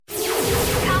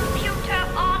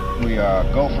we are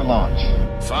go for launch.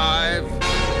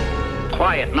 5.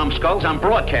 Quiet, numbskulls, I'm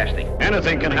broadcasting.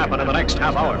 Anything can happen in the next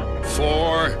half hour.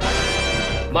 4.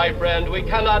 My friend, we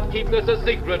cannot keep this a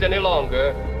secret any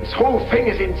longer. This whole thing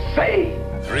is insane.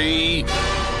 3.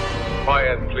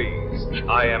 Quiet, please.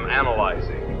 I am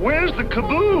analyzing. Where's the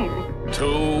kaboom?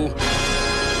 2.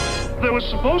 There was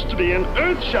supposed to be an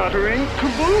earth-shattering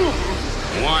kaboom.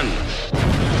 1.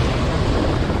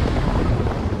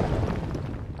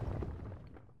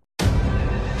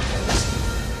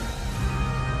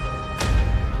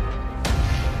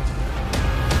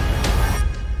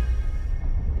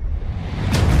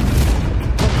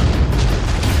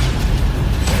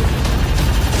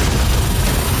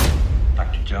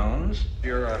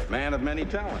 You're a man of many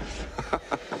talents.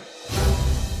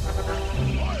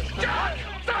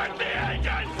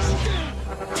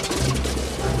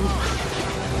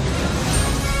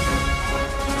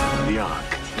 The Ark.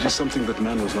 It is something that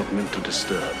man was not meant to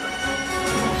disturb.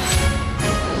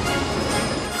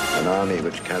 An army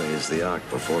which carries the Ark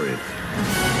before it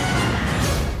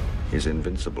is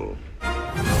invincible.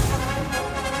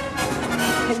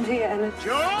 Indiana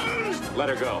Jones! Let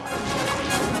her go.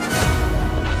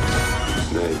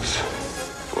 Snakes.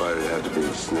 Why did it have to be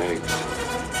snakes?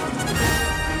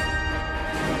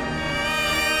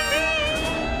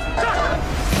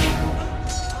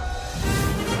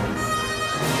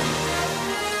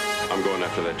 I'm going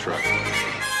after that truck.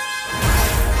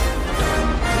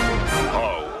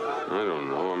 Oh, I don't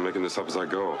know. I'm making this up as I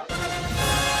go.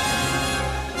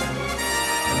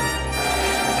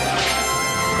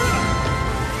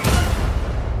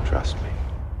 Trust me.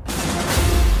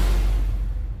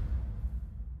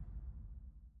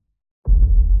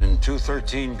 In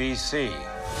 213 BC,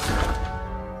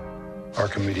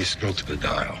 Archimedes built the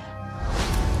dial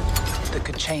that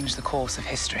could change the course of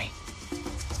history.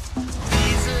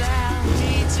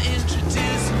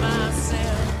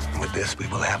 With this, we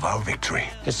will have our victory.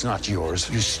 it's not yours.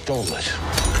 You stole it.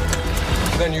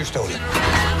 Then you stole it.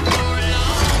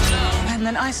 And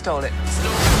then I stole it.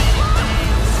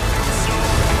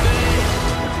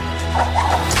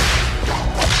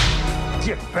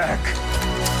 Get back.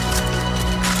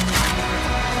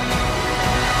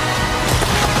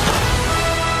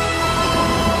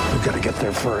 We gotta get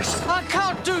there first. I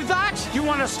can't do that! You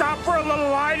want to stop for a little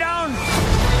lie down?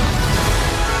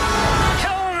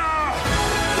 Helena!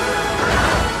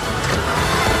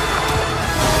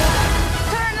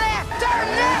 Turn left! Turn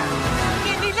left!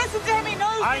 Mindy, listen to me, no!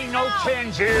 I know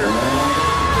Tangier.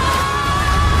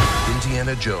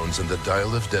 Indiana Jones and the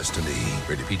Dial of Destiny.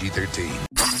 Rated PG-13.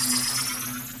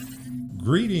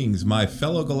 Greetings, my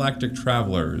fellow galactic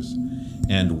travelers,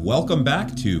 and welcome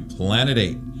back to Planet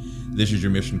 8. This is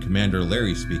your mission commander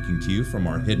Larry speaking to you from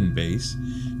our hidden base.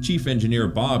 Chief Engineer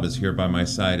Bob is here by my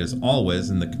side as always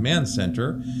in the command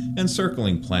center, and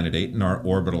circling Planet 8 in our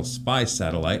orbital spy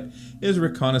satellite is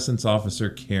Reconnaissance Officer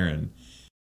Karen.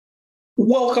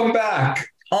 Welcome back.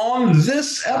 On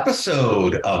this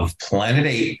episode of Planet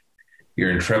 8,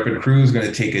 your intrepid crew is going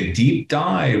to take a deep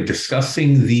dive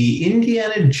discussing the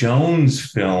Indiana Jones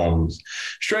films.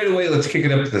 Straight away, let's kick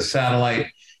it up to the satellite.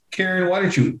 Karen, why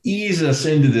don't you ease us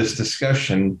into this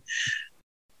discussion?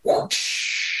 Dun,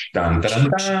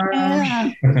 dun,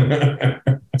 dun. Yeah.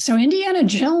 So Indiana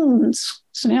Jones.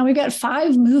 So now we got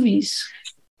 5 movies.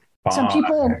 Some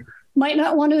people might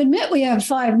not want to admit we have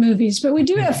 5 movies, but we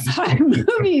do have 5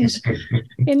 movies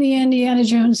in the Indiana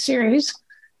Jones series.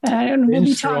 And we'll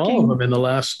be talking all of them in the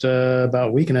last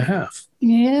about week and a half.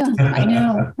 Yeah, I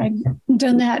know. I've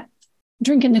done that,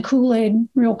 drinking the Kool-Aid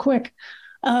real quick.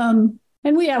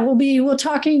 And we'll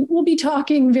be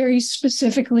talking very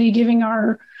specifically, giving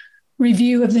our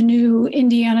review of the new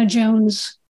Indiana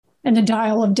Jones and the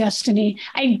Dial of Destiny.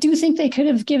 I do think they could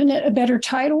have given it a better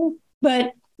title,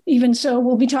 but even so,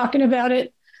 we'll be talking about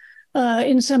it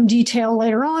in some detail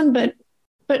later on. But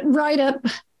right up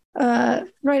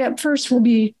first, we'll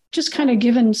be just kind of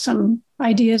given some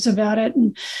ideas about it.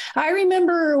 And I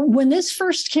remember when this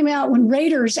first came out, when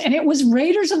Raiders, and it was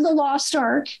Raiders of the Lost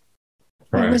Ark.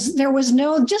 Right. There was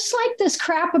no, just like this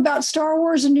crap about Star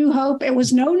Wars and New Hope, it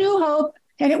was no New Hope,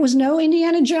 and it was no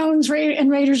Indiana Jones and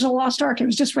Raiders of the Lost Ark. It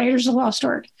was just Raiders of the Lost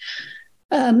Ark.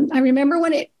 I remember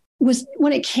when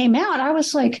it came out, I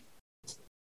was like,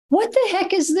 what the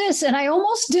heck is this? And I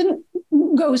almost didn't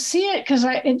go see it because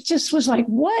it just was like,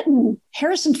 what? And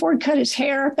Harrison Ford cut his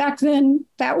hair. Back then,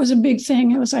 that was a big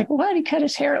thing. I was like, what? He cut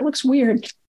his hair. It looks weird.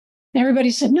 And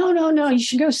everybody said, no, you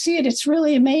should go see it. It's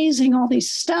really amazing, all these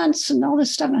stunts and all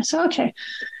this stuff. And I said, okay.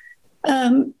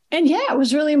 And yeah, it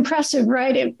was really impressive,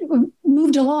 right? It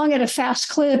moved along at a fast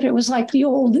clip. It was like the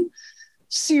old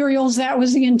serials. That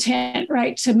was the intent,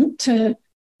 right? To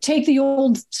take the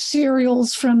old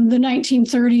serials from the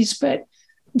 1930s, but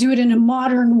do it in a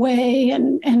modern way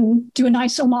and do a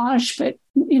nice homage, but,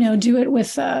 do it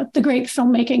with the great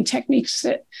filmmaking techniques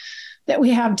that we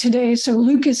have today. So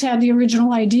Lucas had the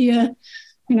original idea.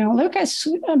 Lucas,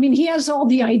 he has all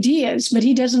the ideas, but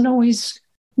he doesn't always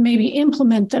maybe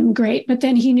implement them great. But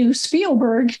then he knew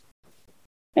Spielberg,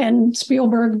 and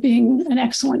Spielberg, being an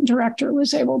excellent director,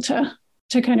 was able to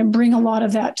kind of bring a lot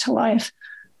of that to life.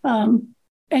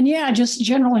 And yeah, just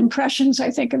general impressions, I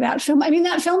think, of that film.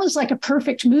 That film is like a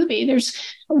perfect movie.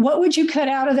 What would you cut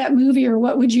out of that movie, or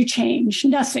what would you change?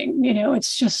 Nothing.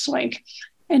 It's just like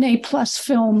an A+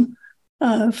 film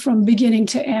from beginning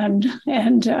to end.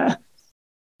 And I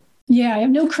have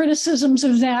no criticisms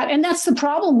of that. And that's the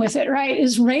problem with it, right?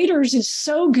 Is Raiders is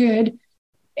so good.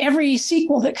 Every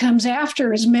sequel that comes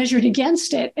after is measured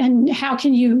against it. And how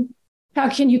can you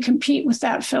compete with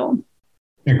that film?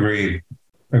 Agreed.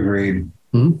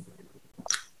 Hmm?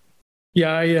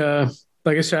 Yeah,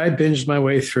 like I said, I binged my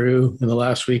way through in the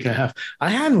last week and a half. I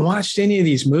hadn't watched any of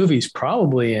these movies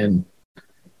probably in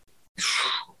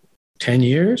 10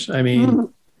 years.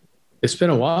 It's been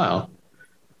a while.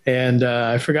 And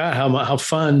I forgot how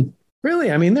fun, really,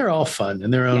 they're all fun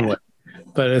in their own way.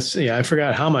 But I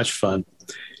forgot how much fun.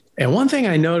 And one thing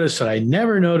I noticed that I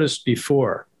never noticed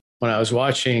before when I was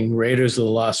watching Raiders of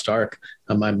the Lost Ark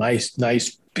on my nice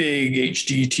big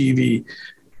HD TV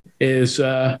is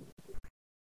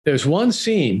there's one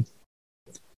scene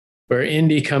where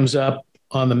Indy comes up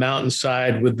on the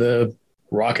mountainside with the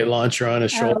rocket launcher on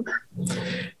his shoulder,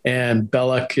 and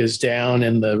Belloc is down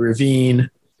in the ravine,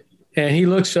 and he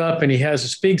looks up and he has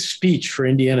this big speech for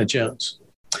Indiana Jones.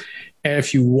 And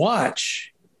if you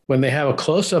watch, when they have a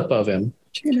close-up of him,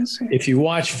 if you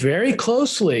watch very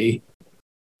closely,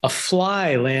 a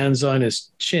fly lands on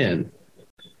his chin.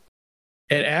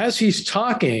 And as he's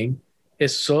talking, it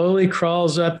slowly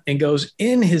crawls up and goes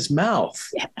in his mouth.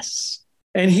 Yes.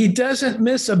 And he doesn't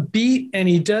miss a beat, and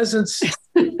he doesn't,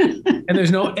 and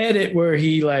there's no edit where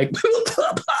he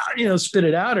spit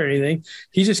it out or anything.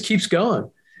 He just keeps going.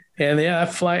 And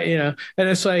that fly, and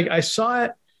it's like, I saw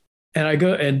it and I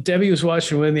go, and Debbie was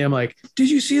watching with me. I'm like, did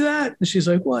you see that? And she's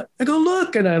like, what? I go,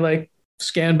 look. And I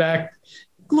scan back.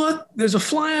 Look, there's a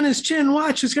fly on his chin.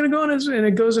 Watch, it's going to go in and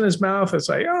it goes in his mouth. It's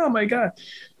like, oh my God.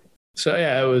 So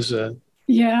it was,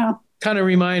 kind of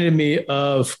reminded me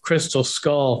of Crystal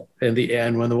Skull in the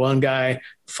end, when the one guy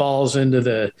falls into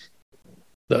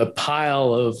the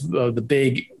pile of the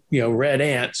big, red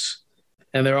ants,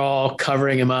 and they're all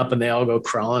covering him up and they all go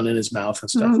crawling in his mouth and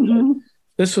stuff. Mm-hmm.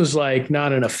 This was like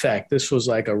not an effect. This was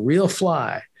like a real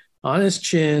fly on his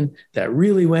chin that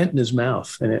really went in his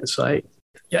mouth. And it's like,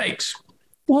 yikes.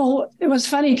 Well, it was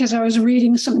funny because I was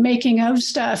reading some making of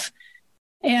stuff,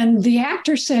 and the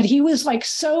actor said he was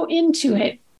so into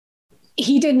it,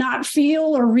 he did not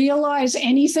feel or realize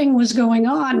anything was going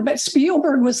on. But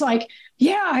Spielberg was like,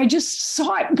 yeah, I just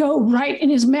saw it go right in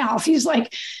his mouth. He's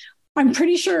like, I'm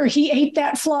pretty sure he ate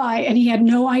that fly and he had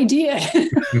no idea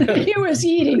he was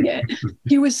eating it.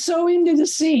 He was so into the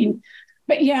scene.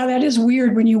 But yeah, that is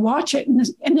weird when you watch it.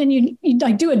 And then you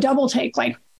do a double take,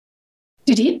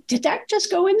 did that just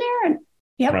go in there? And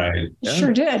yep, right. It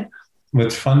sure did.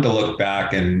 It's fun to look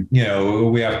back, and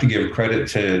we have to give credit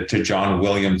to John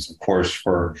Williams, of course,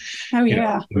 for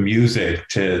the music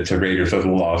to Raiders of the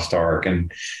Lost Ark,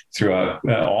 and throughout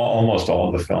almost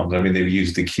all of the films. They've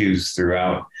used the cues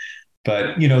throughout.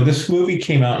 But this movie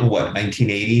came out in what,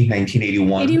 1980,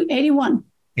 1981?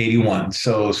 81.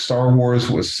 So Star Wars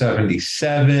was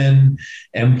 77.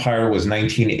 Empire was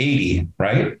 1980,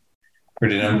 right? Or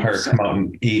did Empire come out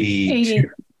in 82?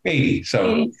 80.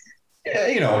 So, 80.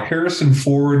 Harrison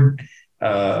Ford,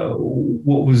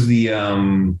 what was the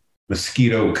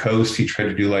Mosquito Coast? He tried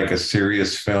to do a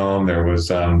serious film. There was,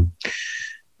 some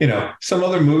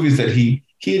other movies that he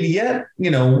had yet,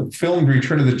 filmed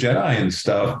Return of the Jedi and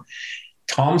stuff.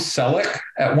 Tom Selleck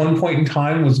at one point in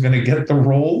time was going to get the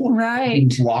role. Right. He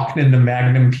was locked into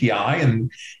Magnum PI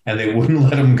and they wouldn't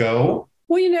let him go.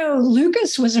 Well,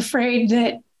 Lucas was afraid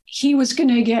that he was going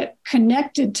to get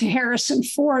connected to Harrison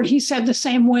Ford. He said the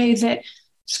same way that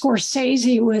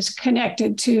Scorsese was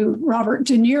connected to Robert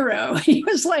De Niro. He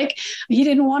was like, he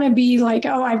didn't want to be like,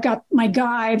 oh, I've got my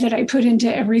guy that I put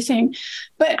into everything.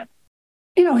 But,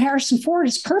 Harrison Ford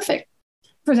is perfect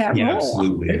for that role.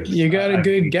 Absolutely. You got a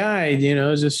good guy,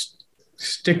 just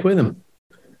stick with him.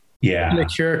 Yeah. Like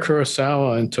Akira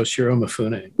Kurosawa and Toshiro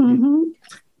Mifune. Mm-hmm.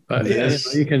 But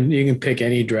you can pick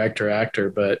any director, actor,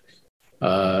 but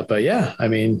yeah,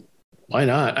 why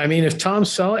not? If Tom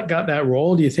Selleck got that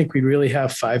role, do you think we'd really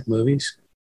have 5 movies?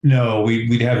 No,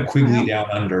 we'd have Quigley Down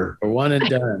Under. Or One and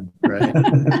Done,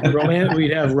 right?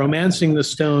 We'd have Romancing the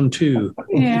Stone 2.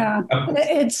 Yeah.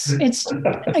 It's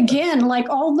again, like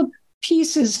all the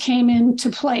pieces came into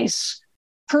place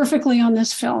perfectly on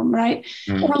this film, right?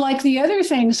 Or like the other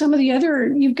thing,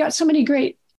 you've got so many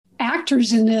great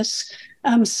actors in this.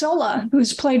 Sulla,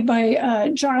 who's played by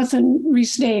Jonathan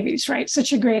Rhys-Davies, right?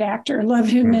 Such a great actor. Love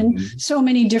him in so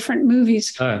many different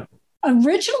movies.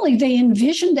 Originally, they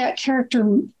envisioned that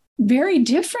character very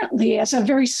differently as a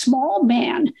very small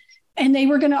man, and they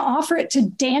were going to offer it to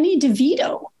Danny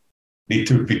DeVito.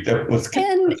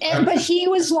 But he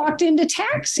was locked into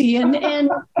Taxi, and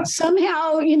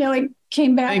somehow, it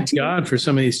came back. Thank God for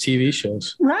some of these TV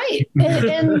shows. Right.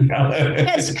 And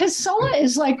because Sulla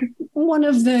is like one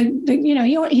of the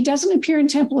he doesn't appear in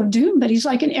Temple of Doom, but he's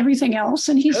like in everything else.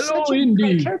 And he's such a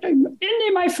great character.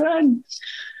 Indy, my friend.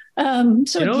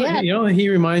 He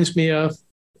reminds me of,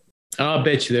 I'll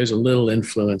bet you there's a little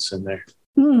influence in there.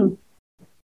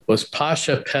 Was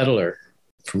Pasha Peddler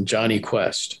from Johnny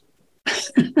Quest.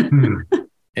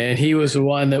 And he was the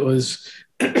one that was,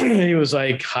 he was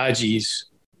like Haji's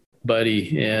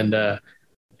buddy. And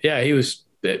he was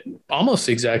almost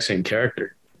the exact same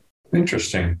character.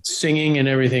 Interesting. Singing and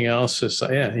everything else. He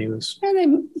was.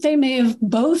 And they may have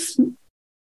both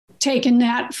taken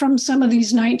that from some of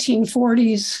these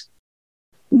 1940s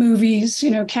movies,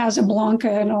 Casablanca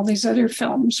and all these other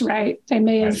films, right? They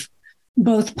may have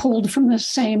both pulled from the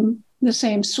same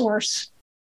source.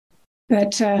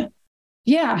 But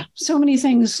so many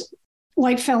things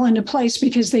like fell into place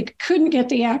because they couldn't get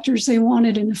the actors they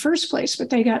wanted in the first place, but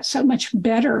they got so much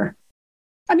better.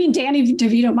 I mean, Danny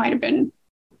DeVito might have been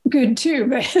good too,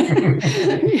 but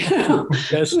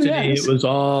destiny. It was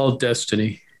all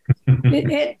destiny.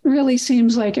 It really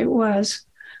seems like it was,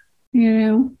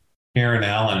 Karen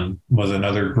Allen was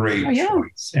another great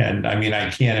choice. And I mean, I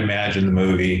can't imagine the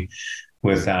movie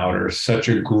without her. Such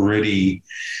a gritty,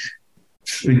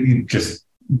 just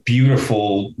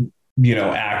beautiful,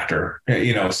 actor,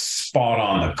 spot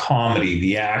on the comedy,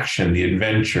 the action, the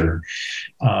adventure.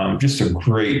 Just a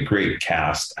great, great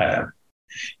cast.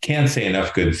 Can't say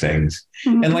enough good things.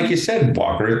 And like you said,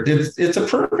 Walker, it's a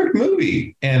perfect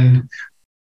movie. And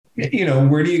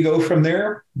where do you go from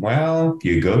there? Well,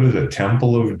 you go to the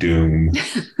Temple of Doom.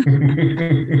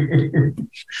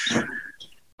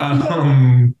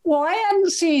 Well, I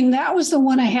hadn't seen, that was the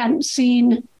one I hadn't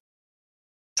seen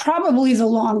probably the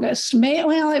longest.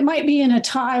 It might be in a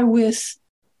tie with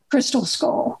Crystal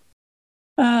Skull.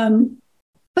 But,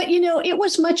 it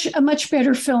was a much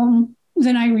better film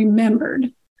than I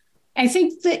remembered. I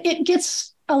think that it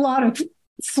gets a lot of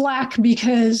flack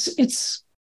because it's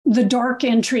the dark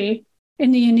entry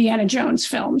in the Indiana Jones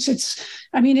films.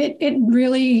 It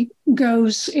really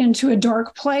goes into a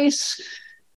dark place.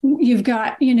 You've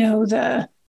got, the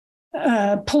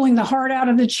pulling the heart out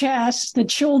of the chest, the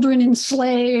children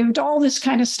enslaved, all this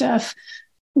kind of stuff,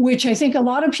 which I think a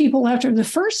lot of people after the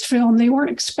first film, they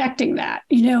weren't expecting that,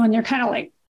 and they're kind of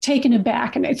like taken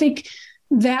aback. And I think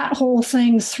that whole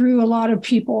thing threw a lot of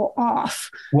people off.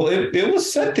 Well, it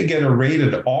was set to get a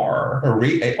rated R,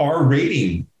 a R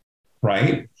rating,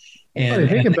 right? And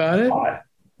think about it.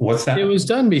 What's that? It was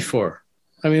done before.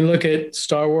 I mean, look at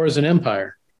Star Wars and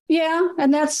Empire. Yeah,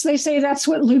 and they say that's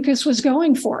what Lucas was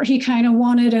going for. He kind of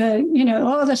wanted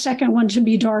the second one to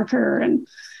be darker, and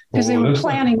because they were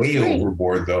planning way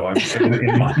overboard, though.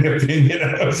 In my opinion,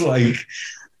 I was like.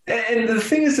 And the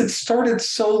thing is, it started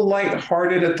so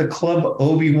lighthearted at the Club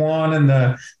Obi-Wan and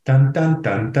the dun dun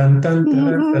dun dun dun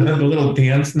dun, the little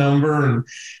dance number, and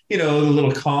the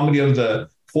little comedy of the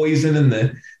poison and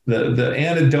the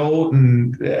antidote,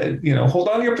 and hold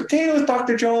on to your potatoes,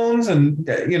 Dr. Jones, and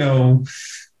I don't know.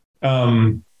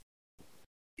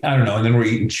 And then we're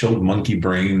eating chilled monkey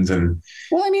brains, and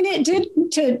it did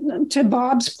to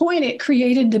Bob's point. It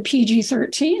created the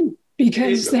PG-13.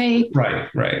 Because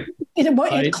right.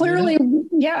 It clearly,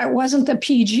 it wasn't the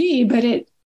PG, but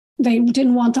they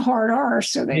didn't want the hard R,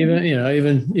 so they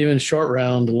even Short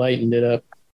Round lightened it up.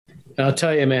 And I'll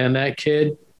tell you, man, that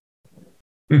kid's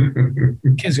going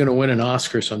to win an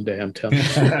Oscar someday. I'm telling you.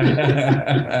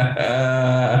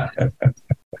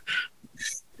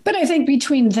 But I think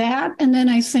between that and then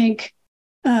I think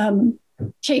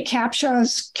Kate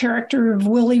Capshaw's character of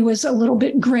Willie was a little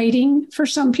bit grating for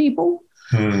some people.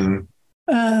 I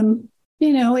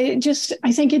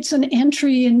think it's an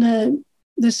entry in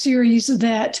the series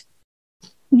that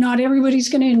not everybody's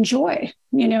going to enjoy.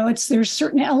 There's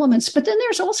certain elements, but then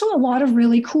there's also a lot of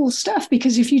really cool stuff,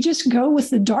 because if you just go with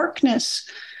the darkness,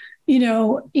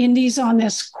 Indy's on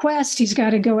this quest. He's got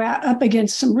to go up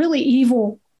against some really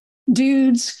evil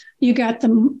dudes. You got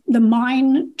the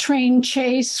mine train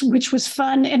chase, which was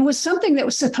fun and was something that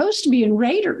was supposed to be in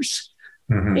Raiders.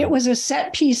 Mm-hmm. It was a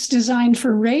set piece designed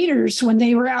for Raiders when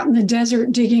they were out in the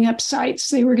desert digging up sites.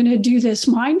 They were going to do this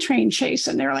mine train chase,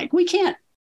 and they're like, we can't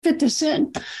fit this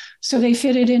in. So they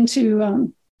fit it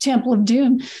into Temple of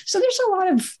Doom. So there's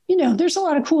a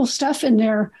lot of cool stuff in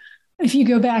there if you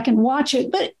go back and watch it.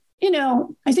 But,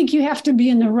 I think you have to be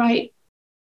in the right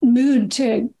mood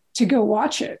to go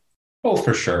watch it. Oh,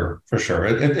 for sure. For sure.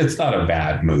 It's not a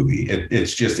bad movie.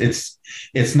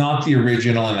 It's not the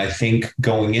original. And I think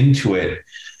going into it,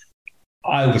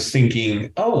 I was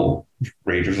thinking, oh,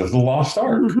 Raiders of the Lost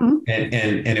Ark. Mm-hmm.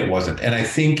 And it wasn't. And I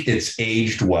think it's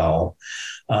aged well.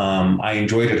 I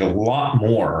enjoyed it a lot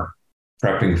more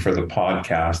prepping for the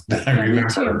podcast than I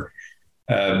remember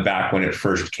back when it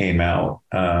first came out.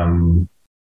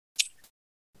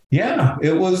 Yeah,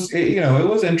 it was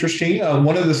interesting.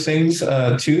 One of the things,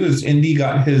 too, is Indy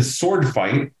got his sword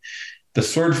fight. The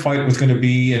sword fight was going to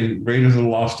be in Raiders of the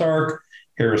Lost Ark.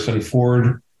 Harrison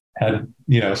Ford had,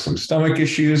 some stomach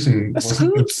issues and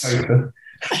wasn't going to fight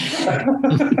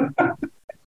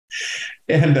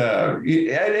and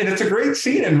it's a great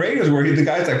scene in Raiders where the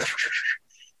guy's like,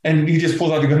 and he just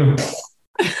pulls out the gun and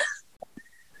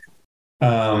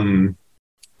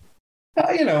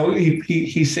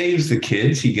he saves the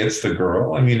kids. He gets the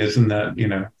girl. I mean, isn't that,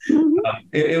 mm-hmm.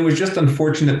 It was just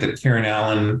unfortunate that Karen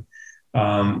Allen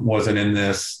wasn't in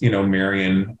this,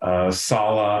 Marion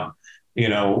Sala,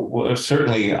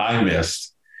 certainly I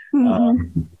missed.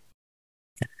 Mm-hmm.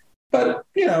 But,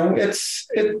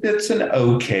 it's an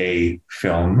okay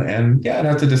film. And yeah, it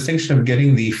has the distinction of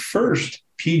getting the first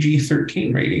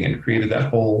PG-13 rating and created that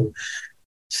whole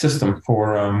system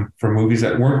for movies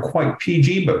that weren't quite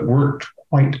PG but weren't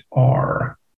quite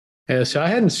R. Yeah, so I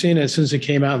hadn't seen it since it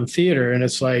came out in theater, and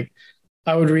it's like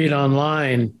I would read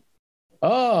online,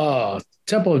 "Oh,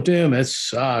 Temple of Doom, it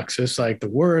sucks. It's like the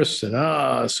worst,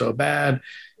 and so bad."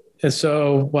 And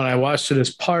so when I watched it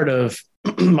as part of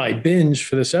my binge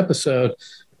for this episode,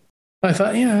 I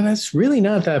thought, that's really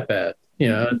not that bad.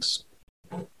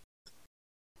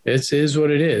 It is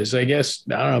what it is. I guess,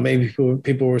 I don't know, maybe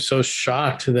people were so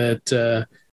shocked that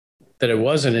it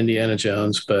wasn't Indiana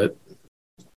Jones, but.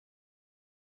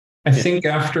 I think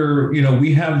after,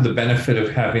 we have the benefit of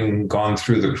having gone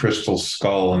through the Crystal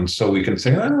Skull, and so we can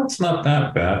say, it's not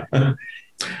that bad.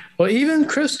 Well, even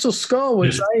Crystal Skull,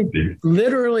 which I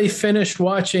literally finished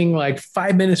watching like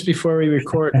 5 minutes before we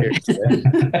record here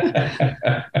today,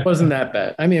 wasn't that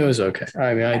bad. I mean, it was okay.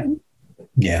 I mean,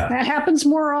 yeah, that happens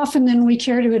more often than we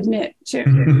care to admit, too.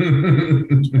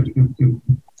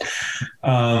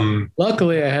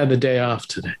 Luckily, I had the day off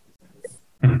today.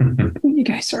 You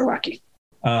guys are lucky.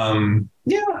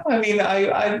 Yeah, I mean,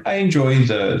 I enjoyed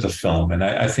the film, and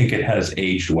I think it has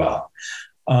aged well.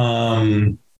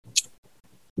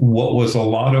 What was a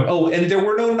lot of and there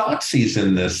were no Nazis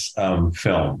in this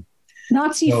film.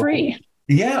 Nazi-free.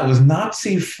 Yeah, it was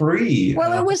Nazi-free.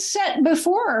 Well, it was set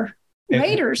before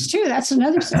Raiders, too. That's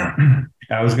another thing.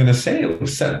 I was going to say it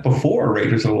was set before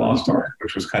Raiders of the Lost Ark,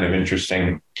 which was kind of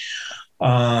interesting.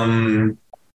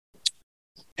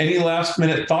 Any last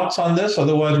minute thoughts on this?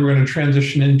 Otherwise, we're going to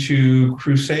transition into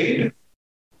Crusade.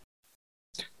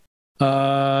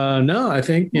 No, I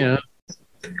think, Okay.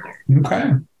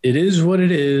 It is what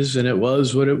it is, and it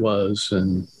was what it was,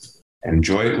 and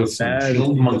enjoy it with some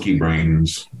chilled monkey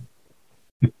brains.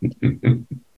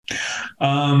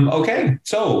 Okay,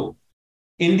 so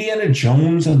Indiana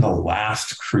Jones and the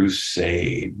Last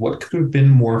Crusade. What could have been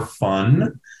more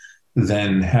fun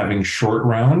than having Short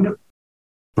Round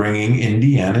bringing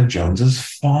Indiana Jones's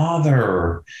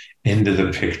father into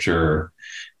the picture?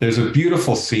 There's a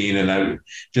beautiful scene, and I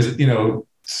just,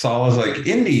 Sala's like,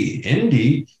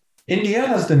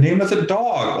 Indiana's the name of the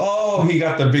dog. Oh, he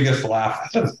got the biggest laugh.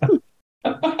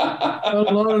 A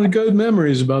lot of good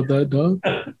memories about that dog.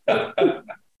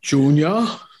 Junior.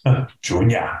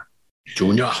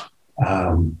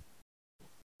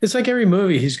 It's like every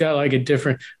movie, he's got like a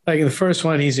different, like in the first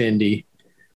one, he's Indy.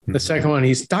 The second one,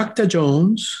 he's Dr.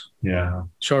 Jones. Yeah.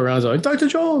 Short Round's like, Dr.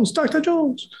 Jones.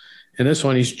 And this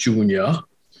one, he's Junior.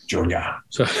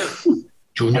 So,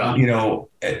 Junior.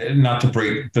 Not to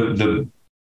break the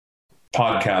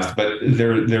podcast, but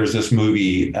there's this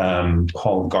movie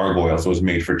called Gargoyles that was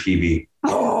made for TV.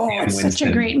 Oh, it's such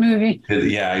a great movie.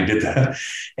 Yeah, I did that.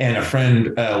 And a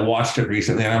friend watched it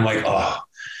recently, and I'm like,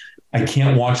 I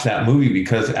can't watch that movie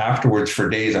because afterwards for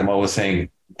days I'm always saying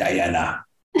Diana,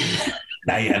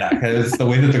 because it's the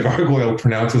way that the gargoyle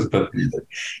pronounces. But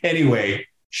anyway,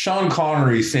 Sean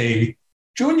Connery saying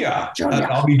Junior.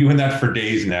 I'll be doing that for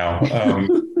days now.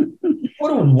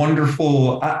 What a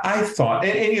wonderful, I thought,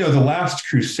 and the Last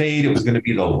Crusade, it was going to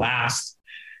be the last,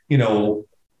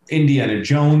 Indiana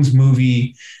Jones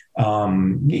movie.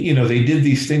 They did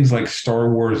these things like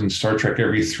Star Wars and Star Trek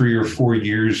every 3 or 4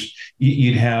 years.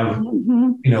 You'd have,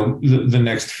 the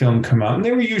next film come out, and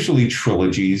they were usually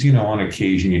trilogies. On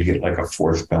occasion you'd get like a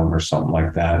fourth film or something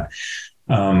like that.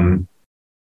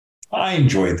 I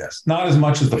enjoyed this, not as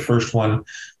much as the first one,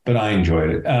 but I enjoyed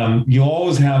it. You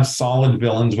always have solid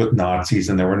villains with Nazis,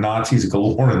 and there were Nazis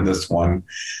galore in this one.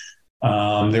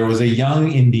 There was a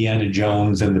young Indiana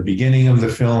Jones in the beginning of the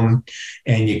film,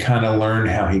 and you kind of learn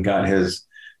how he got his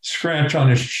scratch on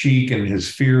his cheek and his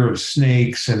fear of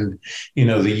snakes and,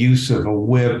 the use of a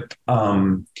whip.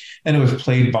 And it was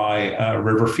played by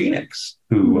River Phoenix,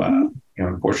 who,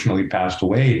 unfortunately passed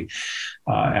away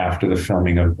after the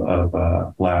filming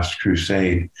of Last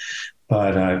Crusade.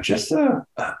 But just a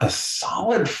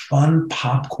solid, fun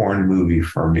popcorn movie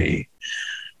for me.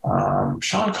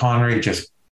 Sean Connery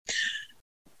just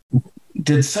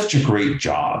did such a great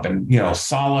job, and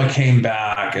Sallah came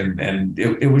back, and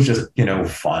it was just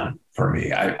fun for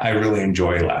me. I really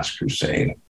enjoy Last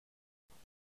Crusade.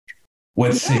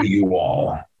 What say you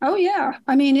all? Oh yeah,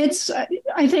 I mean, it's.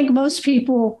 I think most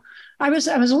people. I was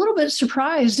a little bit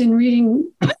surprised in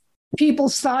reading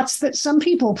people's thoughts that some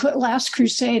people put Last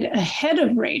Crusade ahead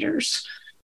of Raiders.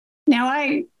 Now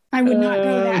I would not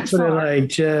go that far. Put it like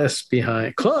just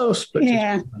behind, close, but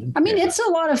yeah. I mean, it's a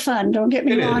lot of fun. Don't get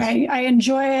me wrong. I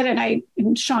enjoy it,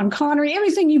 and Sean Connery,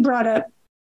 everything you brought up,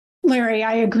 Larry,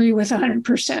 I agree with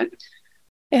 100%.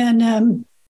 And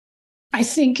I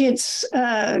think it's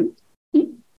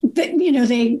that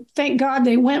they thank God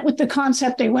they went with the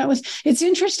concept they went with. It's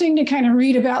interesting to kind of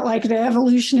read about like the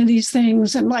evolution of these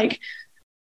things, and like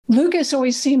Lucas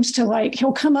always seems to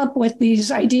he'll come up with these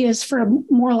ideas for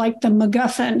more like the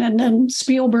MacGuffin, and then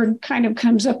Spielberg kind of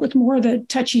comes up with more of the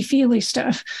touchy-feely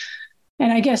stuff.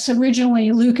 And I guess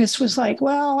originally Lucas was like,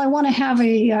 well, I want to have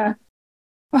a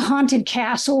haunted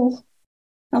castle,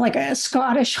 like a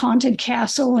Scottish haunted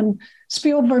castle. And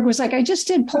Spielberg was like, I just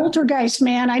did Poltergeist,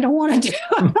 man. I don't want to do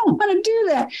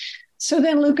that. So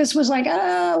then Lucas was like,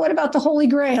 what about the Holy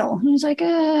Grail? And he's like,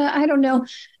 I don't know.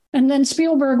 And then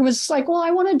Spielberg was like, well,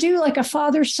 I want to do like a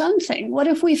father-son thing. What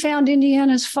if we found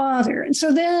Indiana's father? And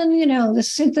so then, the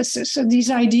synthesis of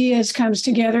these ideas comes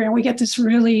together, and we get this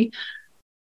really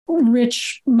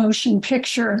rich motion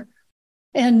picture.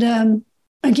 And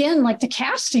again, like the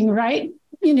casting, right?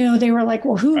 They were like,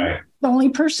 well, who? Right. The only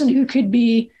person who could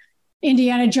be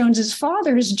Indiana Jones's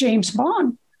father is James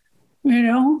Bond.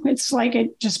 It's like,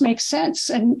 it just makes sense.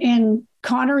 And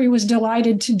Connery was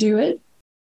delighted to do it.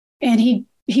 And he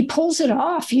pulls it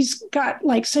off. He's got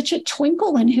like such a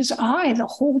twinkle in his eye the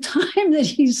whole time that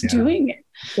he's doing it.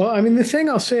 Well, I mean, the thing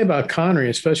I'll say about Connery,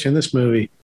 especially in this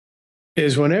movie,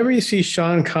 is whenever you see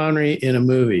Sean Connery in a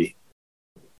movie,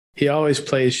 he always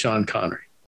plays Sean Connery.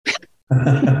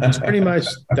 That's pretty much,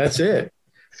 that's it.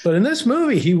 But in this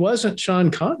movie, he wasn't Sean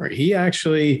Connery. He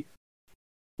actually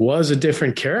was a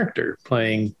different character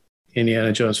playing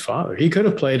Indiana Jones' father. He could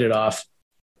have played it off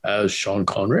as Sean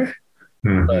Connery,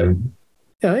 but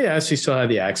yes, he still had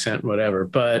the accent, whatever.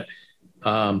 But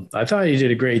I thought he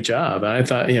did a great job. And I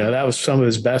thought, that was some of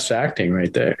his best acting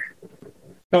right there.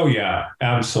 Oh, yeah,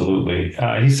 absolutely.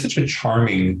 He's such a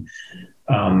charming,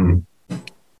 father,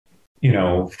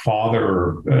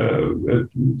 to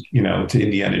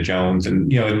Indiana Jones.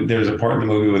 And, there's a part in the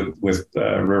movie with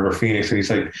River Phoenix, and he's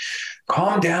like,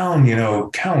 calm down,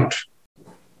 count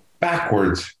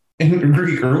backwards in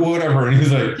Greek or whatever. And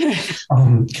he's like,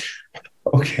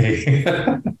 okay.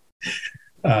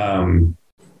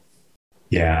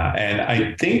 Yeah. And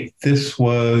I think this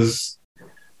was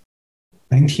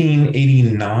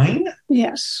 1989.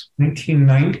 Yes.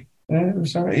 1990.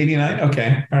 Sorry, 89.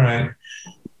 Okay. All right.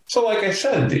 So like I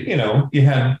said, you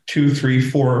had 2, 3,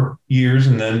 4 years,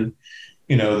 and then,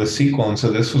 the sequel. And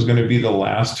so this was going to be the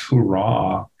last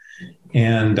hurrah.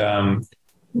 And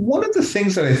one of the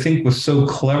things that I think was so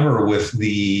clever with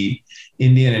the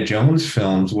Indiana Jones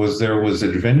films was there was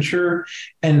adventure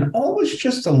and always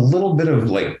just a little bit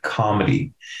of like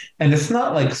comedy. And it's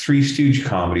not like Three Stooge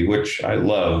comedy, which I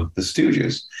love the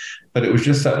Stooges, but it was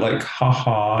just that like,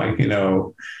 kind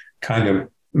of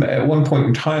at one point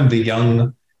in time, the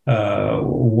young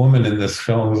woman in this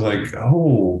film was like,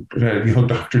 oh,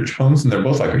 Dr. Jones. And they're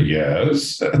both like,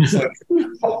 yes. It's like,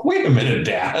 oh, wait a minute,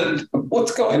 Dad,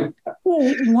 what's going on?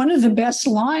 Well, one of the best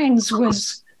lines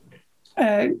was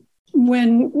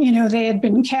when, they had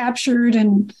been captured,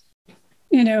 and,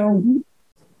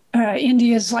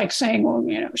 India's like saying, well,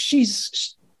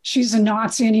 she's she's a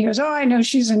Nazi. And he goes, oh, I know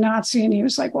she's a Nazi. And he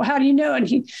was like, well, how do you know? And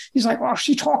he's like, well,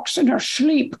 she talks in her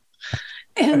sleep.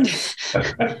 And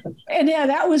yeah,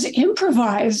 that was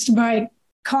improvised by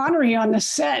Connery on the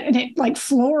set, and it like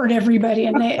floored everybody.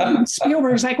 And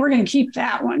Spielberg's like, we're going to keep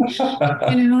that one.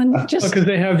 And just because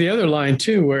they have the other line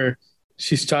too, where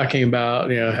she's talking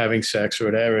about, having sex or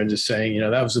whatever, and just saying,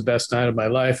 that was the best night of my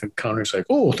life. And Connery's like,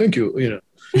 oh, thank you,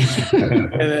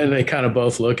 and then they kind of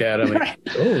both look at him. Right.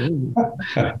 Oh.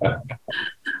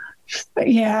 But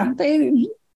yeah, they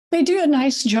do a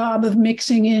nice job of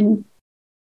mixing in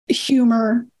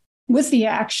humor with the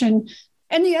action.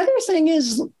 And the other thing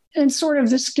is, and sort of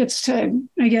this gets to,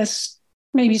 I guess,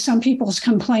 maybe some people's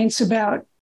complaints about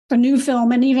the new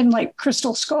film and even like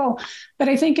Crystal Skull, but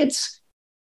I think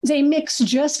they mix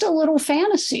just a little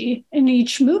fantasy in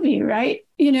each movie, right?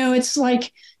 It's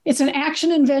like, it's an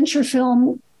action adventure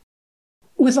film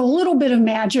with a little bit of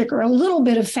magic or a little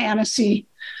bit of fantasy,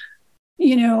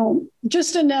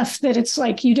 just enough that it's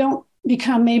like you don't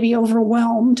become maybe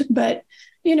overwhelmed. But,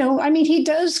 he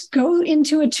does go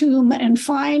into a tomb and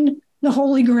find the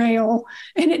Holy Grail,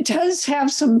 and it does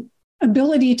have some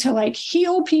ability to like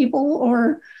heal people,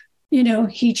 or,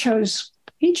 he chose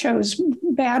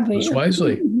badly. Most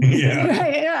wisely. Yeah.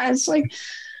 Yeah. It's like,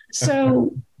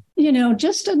 so,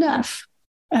 just enough.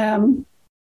 So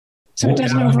it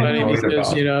doesn't overwhelm.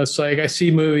 Because, it's like I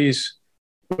see movies,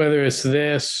 whether it's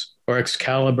this or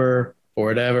Excalibur or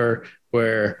whatever,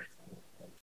 where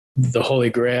the Holy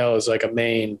Grail is like a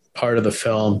main part of the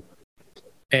film.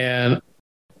 And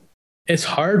it's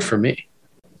hard for me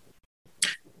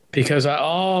because I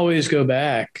always go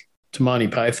back to Monty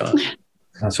Python.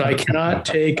 So I cannot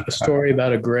take a story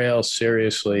about a grail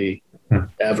seriously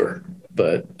ever,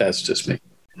 but that's just me.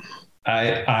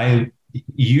 I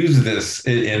use this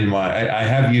I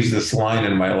have used this line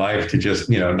in my life to just,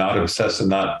 not obsess and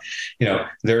not,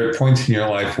 there are points in your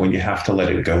life when you have to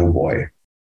let it go, boy.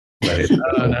 Let it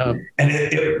go. No.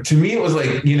 And to me, it was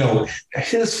like,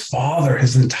 his father,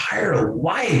 his entire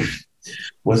life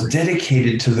was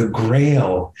dedicated to the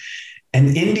Grail.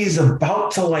 And Indy's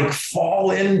about to like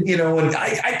fall in, and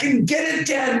I can get it,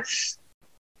 Dad.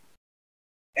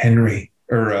 Henry,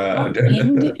 or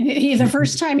the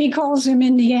first time he calls him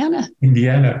Indiana,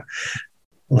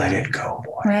 let it go,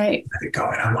 boy. Right. Let it go.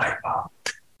 And I'm like, oh.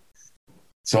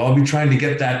 So I'll be trying to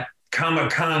get that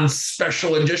Comic-Con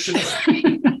special edition.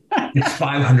 It's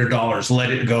 $500.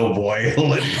 Let it go, boy.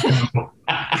 Let it go.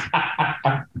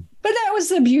 But that was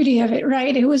the beauty of it,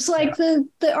 right? It was like the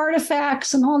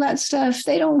artifacts and all that stuff,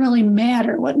 they don't really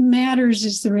matter. What matters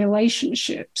is the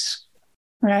relationships,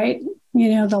 right?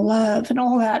 The love and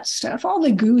all that stuff, all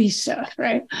the gooey stuff,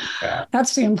 right? Yeah.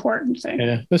 That's the important thing.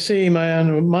 Yeah. But see,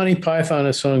 Monty Python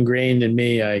is so ingrained in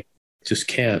me, I just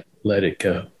can't let it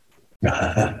go.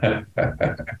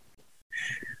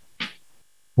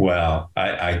 Well,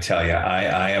 I tell you,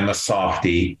 I am a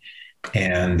softie,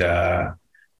 and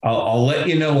I'll let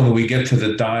you know when we get to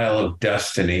the Dial of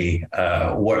Destiny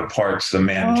what parts the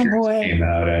man came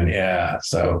out in. Yeah.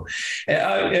 So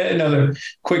another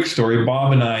quick story.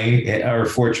 Bob and I are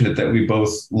fortunate that we both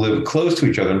live close to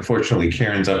each other. Unfortunately,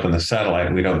 Karen's up in the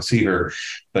satellite. We don't see her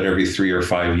but every 3 or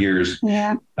 5 years.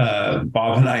 Yeah.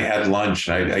 Bob and I had lunch,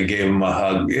 and I gave him a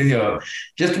hug.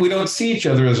 Just we don't see each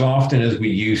other as often as we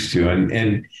used to.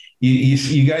 And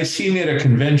you guys see me at a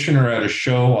convention or at a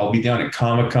show, I'll be down at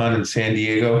Comic-Con in San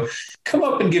Diego. Come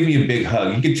up and give me a big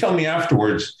hug. You can tell me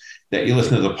afterwards that you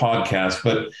listen to the podcast,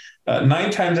 but 9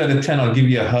 times out of 10, I'll give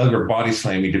you a hug or body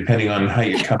slam you, depending on how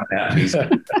you're coming at me.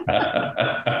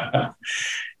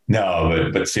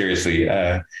 No, but seriously,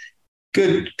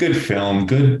 good film,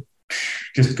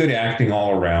 just good acting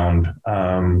all around.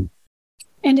 And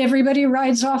everybody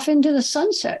rides off into the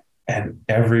sunset. And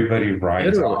everybody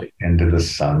rides off into the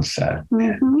sunset.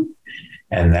 Mm-hmm.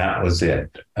 And that was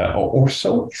it. Or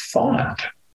so we thought.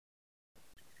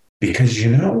 Because,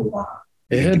 it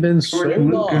had been so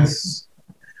long.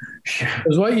 Yeah.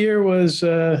 What year was...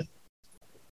 It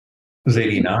was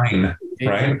 89,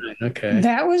 right? Okay.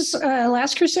 That was...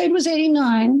 Last Crusade was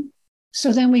 89.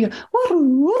 So then we go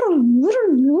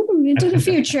into the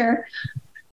future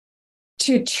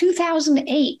to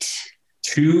 2008.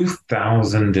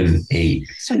 2008.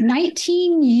 So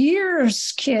 19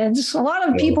 years, kids. A lot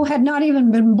of people had not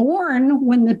even been born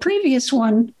when the previous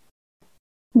one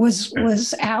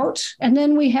was out. And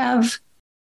then we have,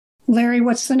 Larry,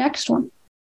 what's the next one?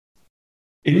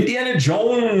 Indiana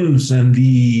Jones and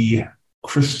the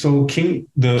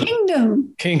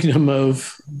Kingdom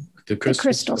of the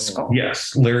Crystal Skull.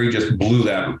 Yes, Larry just blew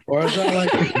that. Or as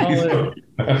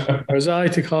I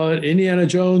like to call it, Indiana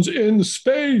Jones in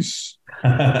space.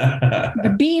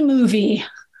 The B movie.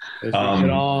 Get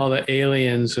all the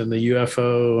aliens and the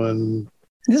UFO and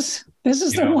this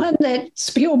is the one that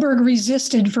Spielberg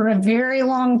resisted for a very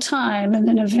long time and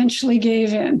then eventually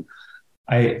gave in.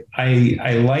 I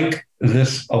like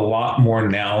this a lot more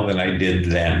now than I did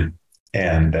then.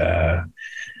 And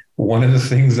one of the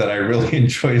things that I really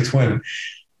enjoy is when,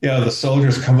 the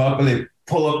soldiers come up and they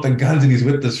pull up the guns and he's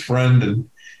with his friend and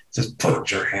says,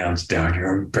 "Put your hands down.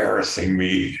 You're embarrassing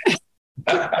me."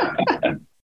 The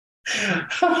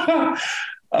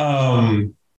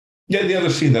other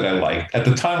scene that I liked at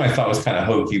the time I thought was kind of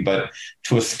hokey, but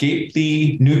to escape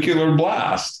the nuclear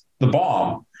blast, the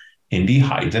bomb, Indy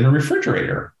hides in a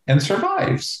refrigerator and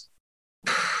survives.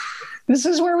 This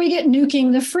is where we get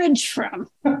nuking the fridge from.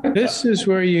 This is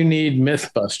where you need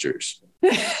Mythbusters.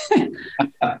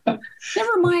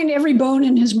 Never mind, every bone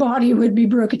in his body would be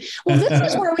broken. Well,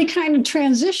 this is where we kind of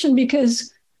transition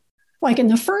because, like in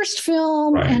the first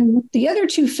film and the other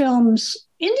two films,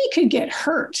 Indy could get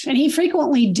hurt, and he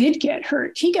frequently did get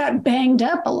hurt. He got banged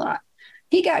up a lot.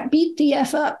 He got beat the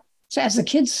F up, as the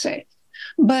kids say.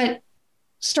 But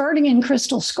starting in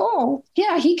Crystal Skull,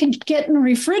 he could get in a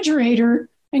refrigerator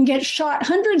and get shot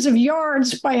hundreds of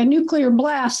yards by a nuclear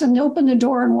blast and open the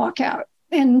door and walk out.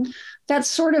 And that's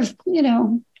sort of,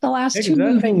 the last two that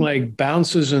movies. Thing like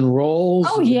bounces and rolls.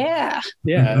 Oh, yeah.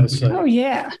 Yeah. It's like, oh,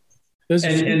 yeah.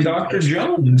 And Dr.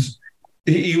 Jones,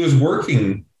 he was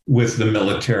working with the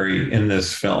military in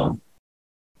this film.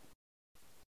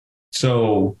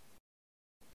 So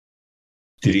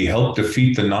did he help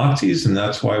defeat the Nazis? And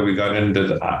that's why we got into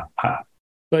the...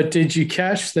 But did you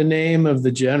catch the name of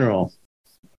the general?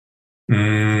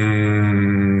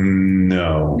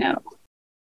 No.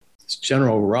 It's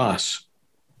General Ross.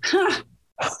 Huh.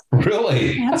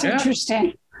 Really? That's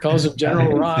interesting. Calls him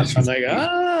General Ross. I'm like,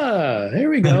 here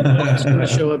we go. It's going to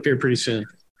show up here pretty soon.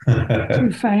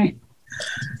 Too funny.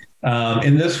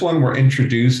 In this one, we're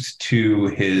introduced to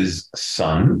his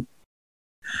son.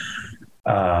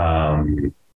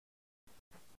 Was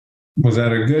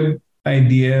that a good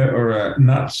idea or a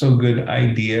not so good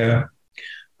idea?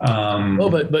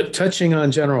 But touching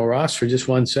on General Ross for just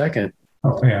 1 second.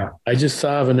 Oh, yeah. I just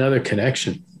thought of another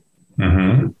connection.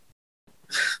 Mm-hmm.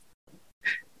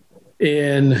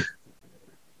 In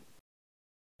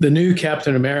the new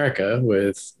Captain America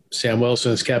with Sam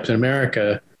Wilson as Captain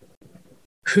America,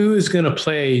 who is going to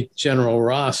play General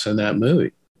Ross in that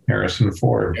movie? Harrison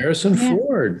Ford.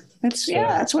 Ford.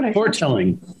 That's what I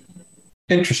foretelling.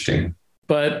 Interesting.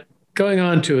 But going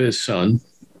on to his son.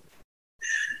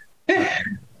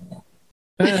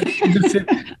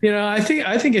 I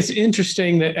think it's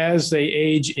interesting that as they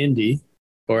age Indy,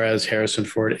 or as Harrison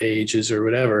Ford ages or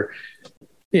whatever,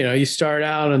 you start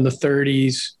out in the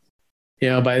 30s,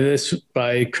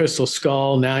 by Crystal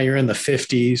Skull, now you're in the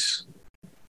 50s.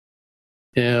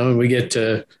 And we get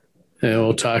to,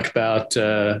 we'll talk about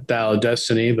Dial of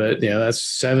Destiny, but that's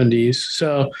 70s.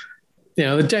 So,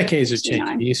 the decades are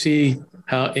changing. You see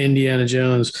how Indiana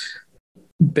Jones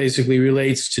basically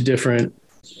relates to different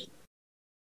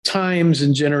times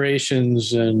and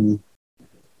generations. And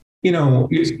you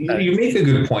make a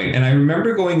good point. And I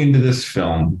remember going into this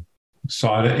film,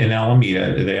 saw it in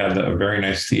Alameda. They have a very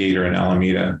nice theater in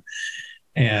Alameda.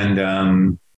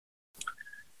 And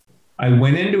I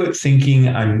went into it thinking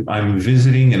I'm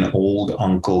visiting an old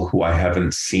uncle who I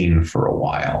haven't seen for a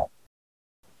while.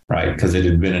 Right, because it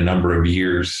had been a number of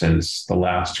years since The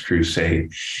Last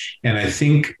Crusade. And I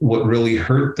think what really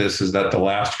hurt this is that The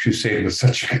Last Crusade was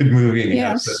such a good movie and you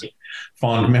have such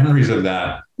fond memories of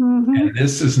that. Mm-hmm. And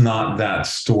this is not that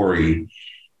story.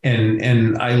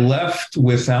 And I left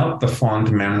without the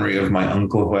fond memory of my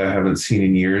uncle who I haven't seen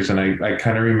in years. And I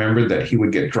kind of remembered that he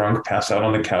would get drunk, pass out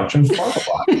on the couch and fart a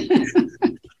lot.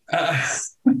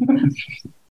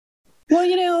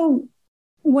 Well,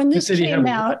 when this came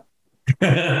out,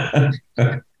 when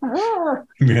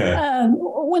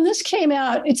this came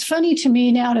out, it's funny to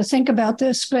me now to think about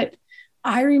this, but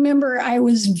I remember I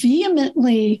was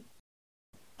vehemently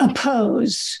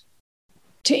opposed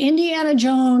to Indiana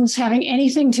Jones having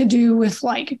anything to do with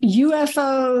like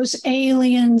UFOs,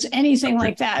 aliens, anything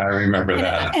like that. I remember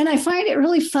that. And I find it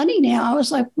really funny now. I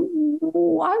was like,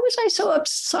 why was I so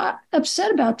upset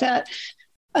about that?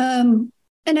 And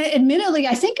admittedly,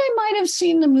 I think I might have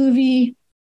seen the movie.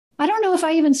 I don't know if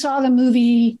I even saw the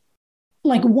movie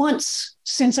like once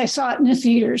since I saw it in the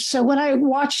theaters. So when I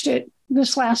watched it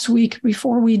this last week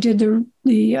before we did the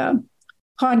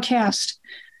podcast,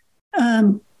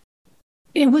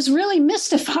 it was really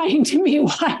mystifying to me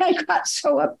why I got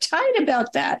so uptight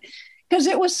about that. Because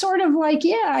it was sort of like,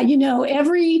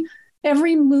 every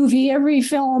movie, every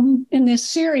film in this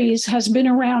series has been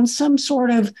around some sort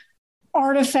of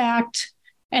artifact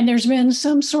and there's been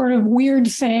some sort of weird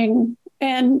thing.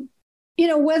 And,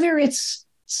 whether it's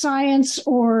science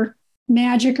or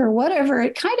magic or whatever,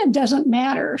 it kind of doesn't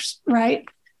matter, right?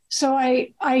 So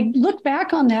I look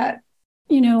back on that,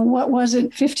 what was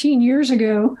it, 15 years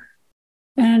ago,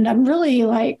 and I'm really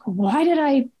like, why did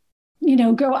I,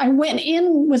 go? I went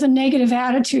in with a negative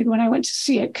attitude when I went to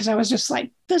see it because I was just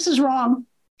like, this is wrong,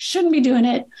 shouldn't be doing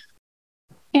it.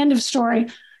 End of story.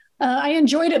 I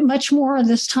enjoyed it much more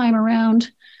this time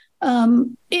around.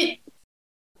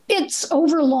 It's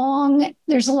overlong.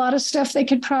 There's a lot of stuff they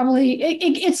could probably.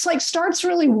 It's like starts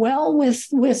really well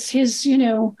with his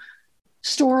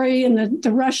story and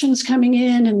the Russians coming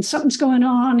in and something's going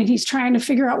on and he's trying to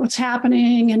figure out what's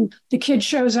happening and the kid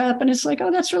shows up and it's like,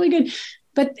 oh, that's really good.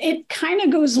 But it kind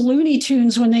of goes Looney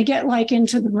Tunes when they get like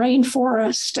into the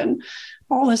rainforest and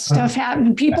all this stuff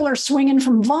happening. People are swinging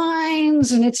from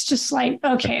vines and it's just like,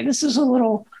 okay, this is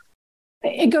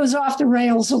it goes off the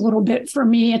rails a little bit for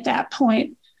me at that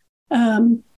point.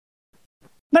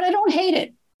 But I don't hate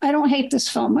it. I don't hate this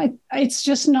film. It's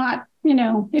just not,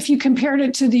 if you compared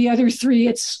it to the other three,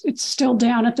 it's still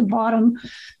down at the bottom,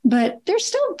 but there's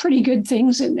still pretty good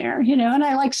things in there, and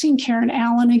I like seeing Karen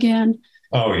Allen again.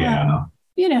 Oh yeah.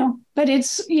 But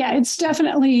it's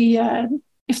definitely,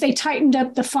 if they tightened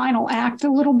up the final act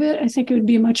a little bit, I think it would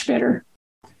be much better.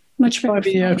 Much better. Well,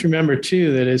 you have to remember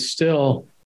too, that it's still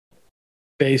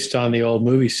based on the old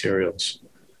movie serials.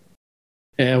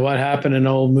 And what happened in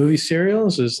old movie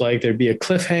serials is like there'd be a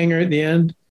cliffhanger at the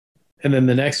end, and then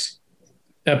the next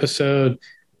episode,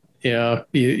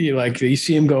 you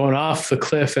see him going off the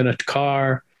cliff in a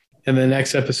car, and the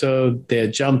next episode they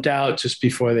had jumped out just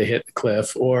before they hit the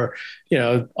cliff, or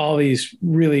all these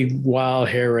really wild,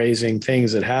 hair-raising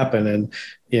things that happen, and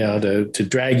to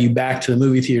drag you back to the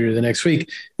movie theater the next week.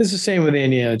 It's the same with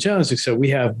Indiana Jones, except we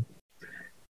have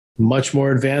much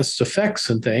more advanced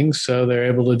effects and things, so they're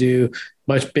able to do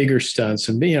much bigger stunts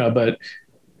and but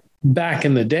back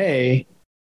in the day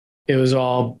it was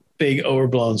all big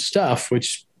overblown stuff,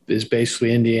 which is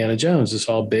basically Indiana Jones. It's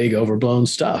all big overblown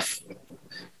stuff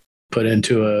put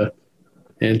into a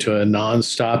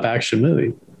non-stop action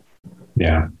movie.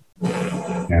 Yeah.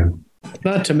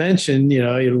 Not to mention,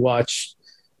 you'd watch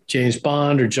James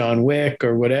Bond or John Wick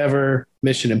or whatever,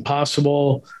 Mission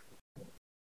Impossible.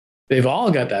 They've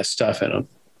all got that stuff in them.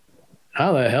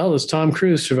 How the hell does Tom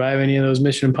Cruise survive any of those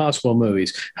Mission Impossible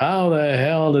movies? How the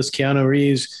hell does Keanu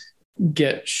Reeves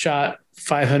get shot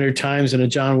 500 times in a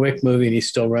John Wick movie and he's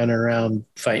still running around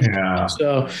fighting? Yeah.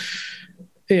 So,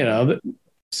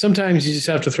 sometimes you just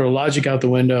have to throw logic out the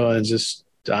window and just,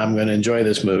 I'm going to enjoy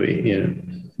this movie.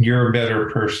 You're a better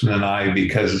person than I,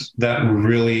 because that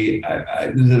really,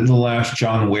 the last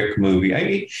John Wick movie, I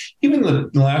mean, even the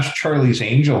last Charlie's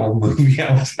Angel movie,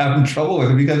 I was having trouble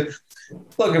with it because,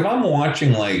 look, if I'm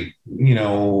watching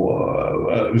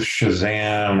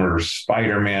Shazam or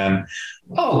Spider-Man,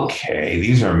 okay,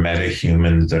 these are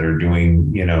metahumans that are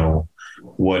doing,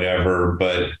 whatever.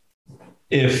 But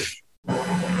if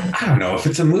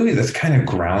it's a movie that's kind of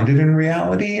grounded in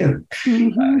reality, and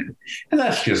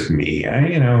that's just me,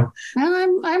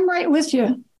 I'm right with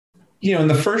you. In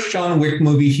the first John Wick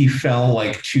movie, he fell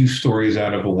like 2 stories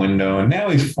out of a window, and now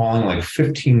he's falling like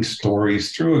 15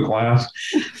 stories through a glass.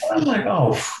 I'm like,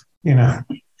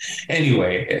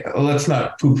 Anyway, let's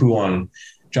not poo-poo on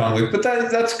John Wick, but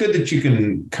that's good that you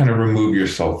can kind of remove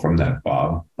yourself from that,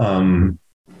 Bob.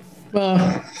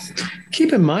 Well,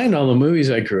 keep in mind all the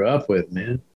movies I grew up with,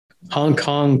 man. Hong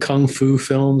Kong kung fu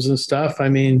films and stuff. I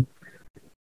mean,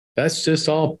 that's just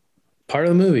all part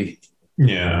of the movie.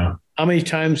 Yeah. How many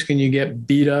times can you get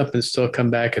beat up and still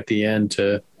come back at the end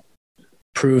to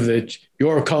prove that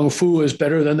your kung fu is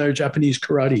better than their Japanese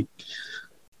karate?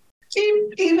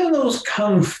 Even those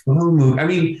kung fu movies. I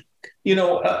mean,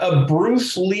 a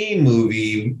Bruce Lee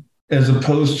movie as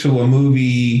opposed to a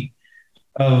movie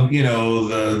of,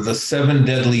 the 7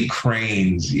 Deadly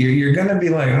Cranes. You're going to be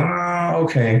like,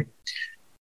 okay.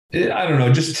 I don't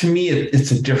know. Just to me,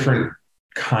 it's a different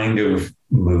kind of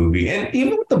movie. And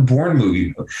even with the Bourne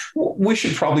movie, we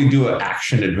should probably do an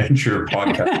action adventure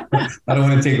podcast. I don't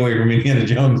want to take away from Indiana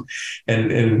Jones.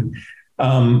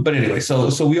 But anyway,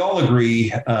 so we all agree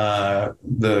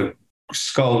the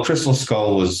Crystal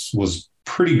Skull was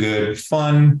pretty good,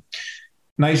 fun,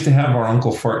 nice to have our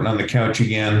uncle farting on the couch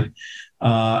again,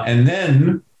 and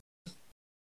then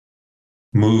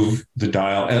move the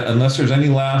dial. Unless there's any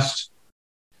last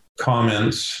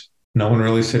comments, no one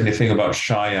really said anything about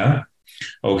Shia.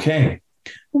 Okay.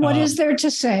 What is there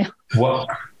to say? Well,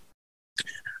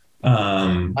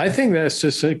 I think that's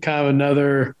just kind of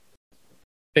another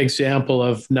example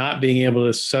of not being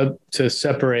able to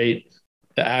separate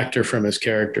actor from his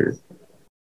character.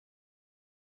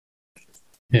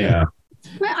 Yeah.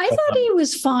 I thought he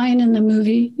was fine in the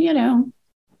movie. I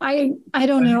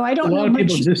don't know. I don't know. A lot of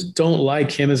people just don't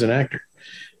like him as an actor.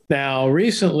 Now,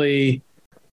 recently,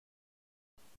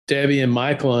 Debbie and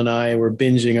Michael and I were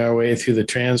binging our way through the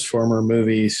Transformer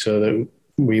movies so that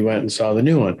we went and saw the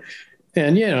new one.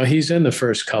 And, he's in the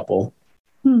first couple.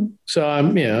 So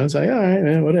I'm, it's like, all right,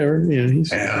 man, whatever.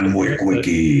 He's and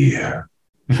Wiki.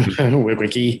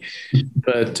 Wiki.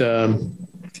 But,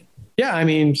 yeah, I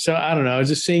mean, so I don't know.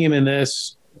 Just seeing him in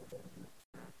this,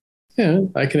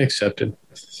 I can accept it.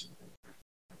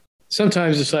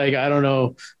 Sometimes it's like, I don't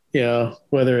know,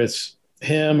 whether it's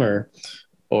him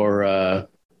or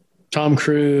Tom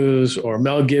Cruise or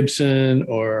Mel Gibson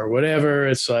or whatever.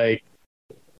 It's like,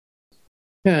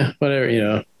 whatever,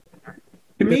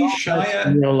 To me,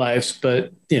 Shia, real lives,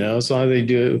 but as long as they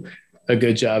do a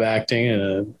good job acting and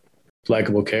a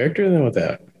likable character, then with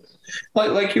that.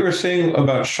 Like you were saying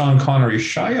about Sean Connery,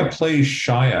 Shia plays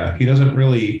Shia. He doesn't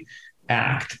really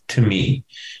act to me.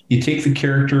 You take the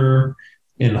character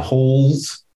in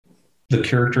Holes, the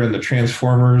character in the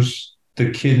Transformers,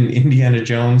 the kid in Indiana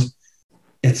Jones.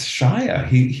 It's Shia.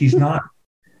 He's not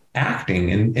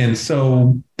acting. And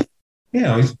so,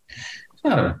 he's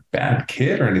not a bad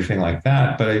kid or anything like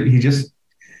that, but he just,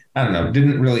 I don't know,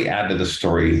 didn't really add to this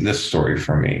story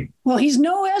for me. Well, he's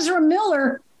no Ezra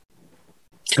Miller.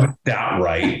 Got that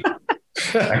right.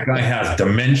 That guy has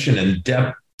dimension and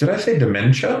depth. Did I say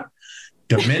dementia?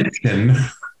 Dimension.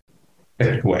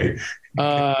 Anyway.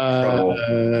 Well,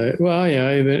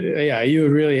 you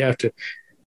would really have to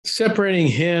separating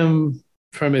him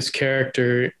from his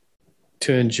character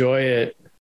to enjoy it.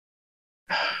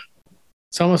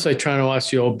 It's almost like trying to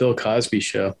watch the old Bill Cosby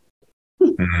show.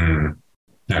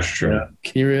 That's true.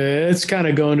 It's kind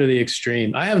of going to the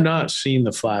extreme. I have not seen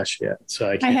The Flash yet,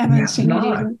 so I haven't seen it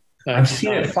either. I've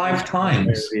seen it 5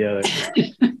 times.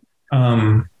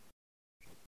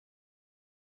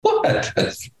 What?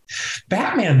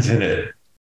 Batman's in it.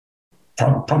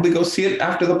 Probably go see it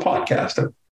after the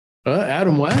podcast.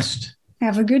 Adam West.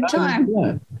 Have a good time.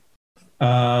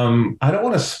 I don't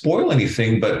want to spoil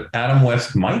anything, but Adam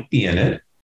West might be in it.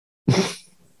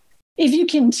 If you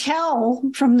can tell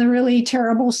from the really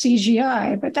terrible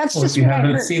CGI, but that's just if you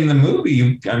haven't seen the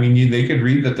movie, they could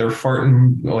read that they're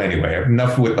farting. Well, anyway,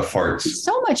 enough with the farts.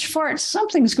 So much farts.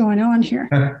 Something's going on here.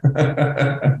 I'm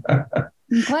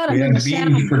glad I'm in the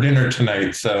sound for dinner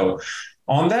tonight. So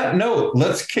on that note,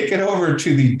 let's kick it over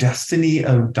to the Destiny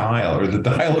of Dial, or the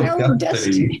Dial of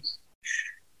Destiny.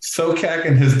 Sokak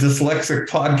and his dyslexic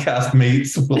podcast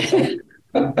mates will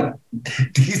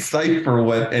decipher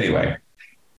what. Anyway,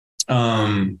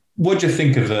 what'd you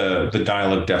think of the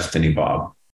Dial of Destiny,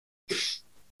 Bob?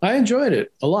 I enjoyed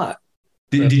it a lot.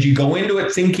 Did you go into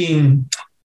it thinking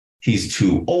he's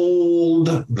too old?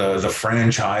 The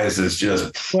franchise is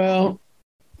just like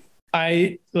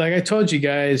I told you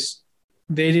guys,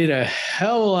 they did a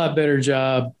hell of a lot better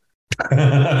job in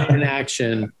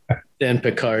action than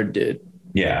Picard did.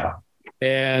 Yeah.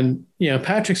 And,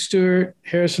 Patrick Stewart,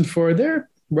 Harrison Ford, they're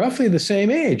roughly the same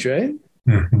age, right?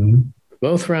 Mm-hmm.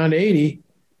 Both around 80.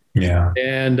 Yeah.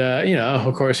 And,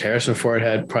 of course, Harrison Ford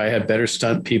probably had better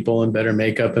stunt people and better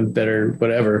makeup and better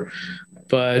whatever.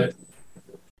 But,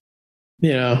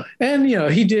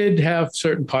 he did have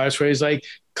certain parts where he's like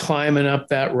climbing up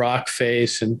that rock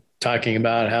face and talking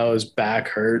about how his back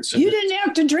hurts. You didn't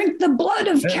have to drink the blood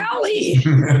of Cowley.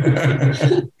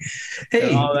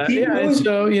 Hey, all that. And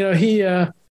so,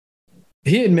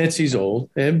 he admits he's old,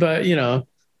 but,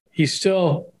 he's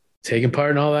still taking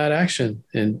part in all that action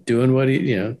and doing what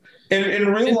he. And in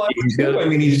real life, too,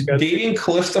 he's dating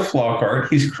Callista Flockhart.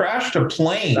 He's crashed a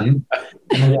plane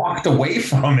and walked away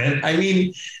from it.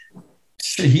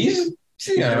 He's,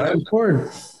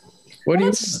 What do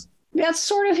you? That's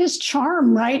sort of his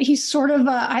charm, right? He's sort of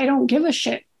a I don't give a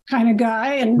shit kind of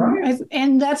guy.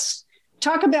 And that's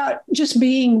talk about just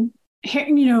being,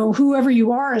 whoever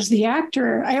you are as the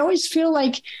actor. I always feel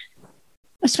like,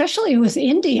 especially with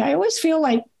Indy, I always feel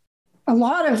like a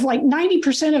lot of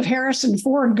 90% of Harrison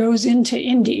Ford goes into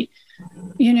Indy,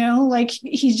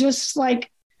 he's just like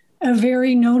a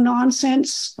very no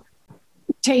nonsense,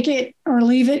 take it or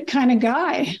leave it kind of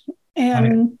guy.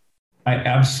 And I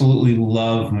absolutely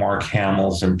love Mark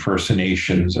Hamill's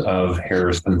impersonations of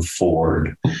Harrison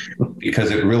Ford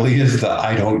because it really is the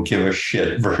I don't give a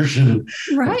shit version.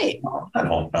 Right. I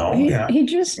don't know. He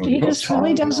just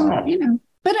really doesn't,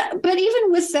 But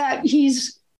even with that,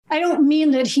 I don't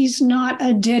mean that he's not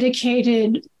a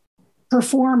dedicated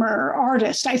performer or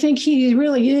artist. I think he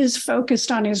really is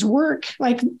focused on his work,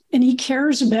 and he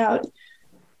cares about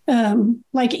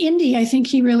like Indy, I think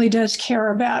he really does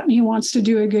care about, and he wants to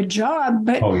do a good job.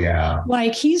 But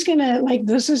like he's gonna like,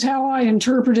 this is how I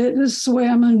interpret it. This is the way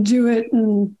I'm gonna do it,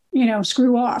 and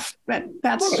screw off. But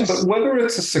whether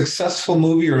it's a successful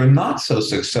movie or a not so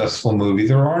successful movie,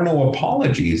 there are no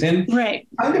apologies, and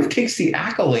kind of takes the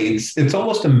accolades. It's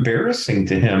almost embarrassing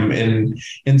to him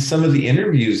in some of the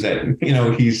interviews that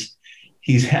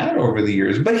he's had over the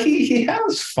years, but he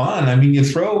has fun. I mean, you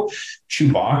throw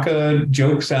Chewbacca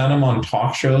jokes at him on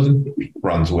talk shows and he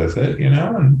runs with it,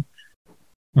 and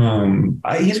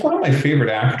he's one of my favorite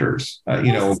actors.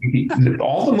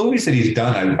 All the movies that he's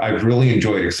done, I've really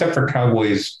enjoyed, except for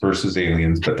Cowboys versus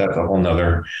Aliens, but that's a whole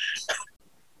nother.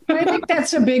 I think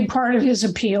that's a big part of his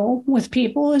appeal with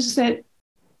people, is that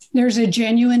there's a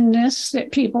genuineness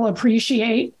that people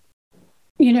appreciate,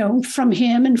 from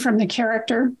him and from the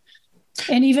character.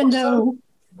 And even though,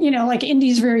 like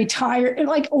Indy's very tired,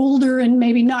 like older and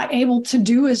maybe not able to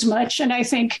do as much. And I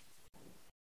think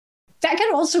that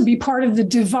could also be part of the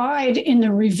divide in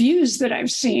the reviews that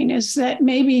I've seen, is that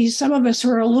maybe some of us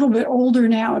who are a little bit older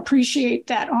now appreciate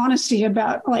that honesty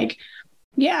about like,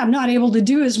 I'm not able to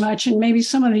do as much. And maybe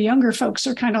some of the younger folks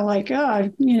are kind of like,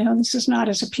 this is not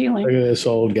as appealing. Look at this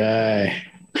old guy.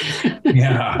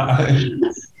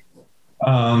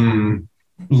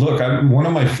 Look, one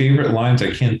of my favorite lines,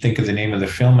 I can't think of the name of the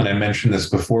film, and I mentioned this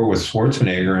before, with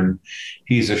Schwarzenegger, and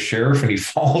he's a sheriff and he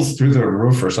falls through the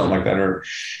roof or something like that. Or,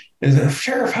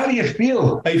 Sheriff, how do you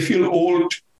feel? I feel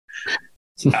old.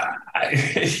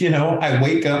 I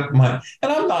wake up and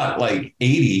I'm not like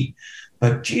 80,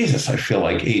 but Jesus, I feel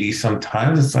like 80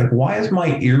 sometimes. It's like, why is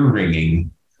my ear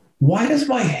ringing? Why does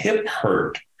my hip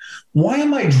hurt? Why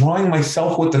am I drawing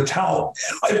myself with the towel?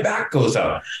 My back goes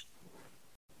out.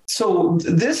 So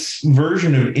this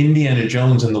version of Indiana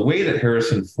Jones and the way that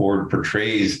Harrison Ford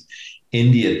portrays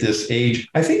Indy at this age,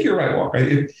 I think you're right,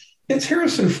 Walker. It's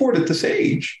Harrison Ford at this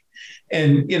age.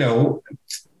 And,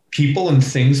 people and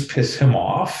things piss him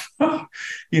off.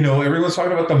 Everyone's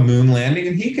talking about the moon landing,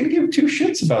 and he can give two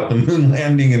shits about the moon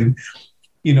landing. And,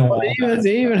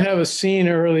 they even have a scene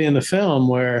early in the film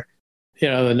where,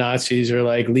 the Nazis are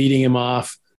like leading him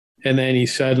off, and then he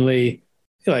suddenly,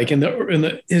 like in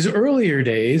his earlier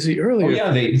days, he'll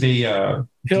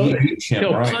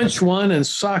punch one and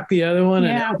sock the other one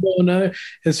and elbow another,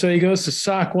 and so he goes to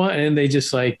sock one, and they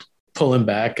just like pull him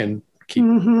back and keep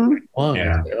on. Oh,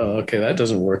 okay, that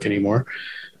doesn't work anymore.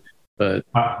 But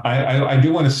I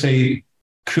do want to say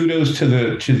kudos to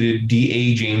the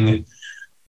de-aging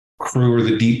crew, or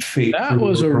the deep fake. That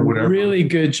was a really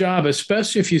good job,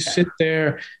 especially if you sit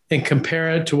there and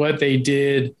compare it to what they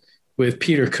did with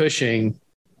Peter Cushing.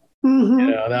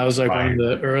 That was like one of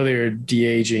the earlier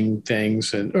de-aging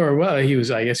things,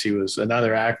 I guess he was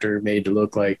another actor made to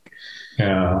look like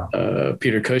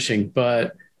Peter Cushing,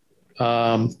 but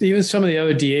even some of the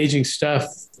other de-aging stuff.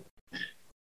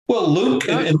 Well, Luke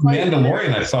in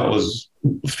Mandalorian, I thought was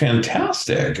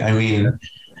fantastic. I mean,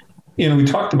 we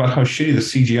talked about how shitty the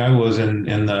CGI was in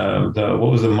the what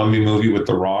was the Mummy movie with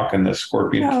The Rock and the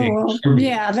Scorpion King?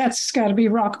 That's got to be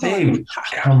rock bottom. They've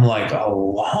come like a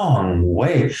long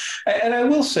way. And I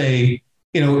will say,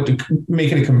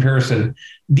 making a comparison,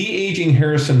 de-aging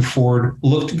Harrison Ford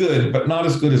looked good, but not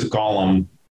as good as Gollum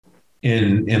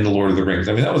in The Lord of the Rings.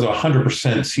 I mean, that was 100%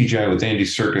 CGI with Andy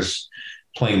Serkis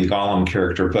playing the Gollum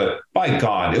character, but by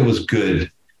God, it was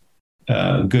good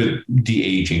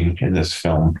de-aging in this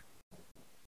film.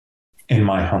 In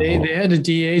my humble, they had to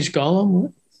de-age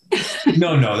Gollum.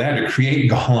 No, they had to create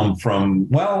Gollum from.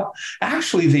 Well,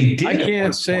 actually, they did. I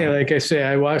can't say. Like I say,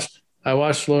 I watched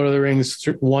Lord of the Rings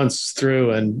once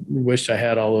through, and wished I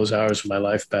had all those hours of my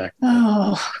life back.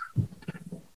 Oh,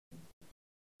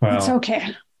 well, it's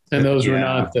okay. And those were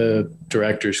not the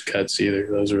director's cuts either.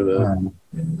 Those were the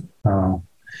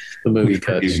movie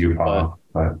cuts.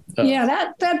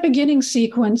 That beginning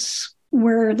sequence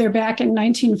where they're back in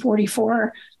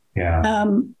 1944.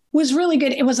 Was really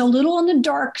good. It was a little on the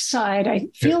dark side. I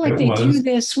feel like they do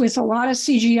this with a lot of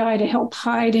CGI to help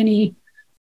hide any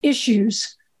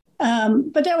issues.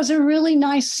 But that was a really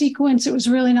nice sequence. It was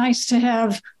really nice to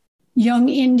have young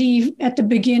Indy at the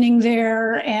beginning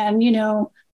there. And,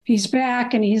 he's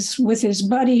back and he's with his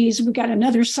buddies. We got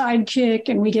another sidekick,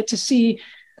 and we get to see,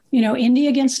 Indy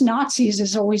against Nazis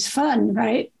is always fun,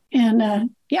 right? And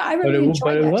I really enjoyed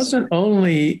But it wasn't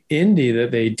only Indy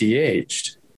that they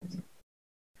de-aged.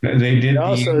 They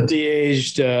also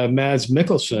de-aged Mads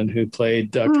Mikkelsen, who played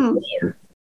Dr. Miller.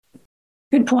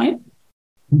 Good point.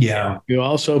 Yeah. You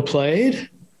also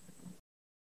played?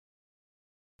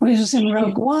 He was in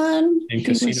Rogue One. In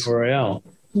Casino Royale.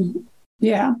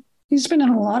 Yeah. He's been in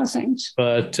a lot of things.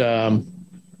 But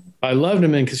I loved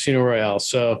him in Casino Royale,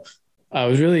 so I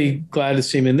was really glad to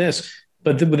see him in this.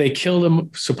 But they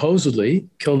supposedly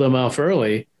killed him off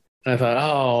early. And I thought,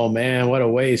 oh man, what a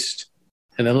waste.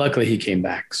 And then luckily he came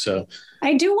back. So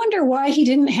I do wonder why he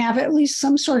didn't have at least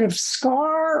some sort of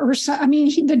scar or something. I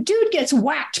mean, the dude gets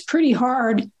whacked pretty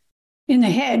hard in the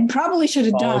head. Probably should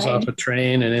have died. Falls off a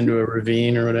train and into a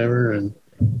ravine or whatever. And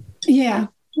yeah,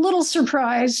 a little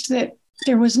surprised that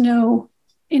there was no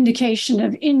indication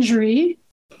of injury.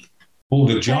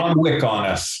 Pulled a John Wick on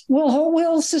us.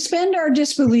 We'll suspend our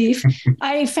disbelief.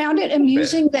 I found it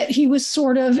amusing that he was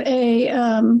sort of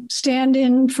a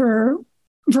stand-in for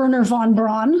Werner von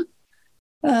Braun,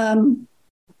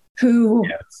 who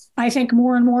I think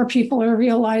more and more people are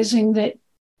realizing that,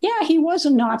 yeah, he was a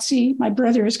Nazi. My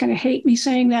brother is going to hate me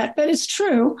saying that, but it's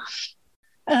true.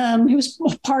 He was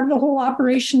part of the whole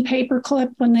Operation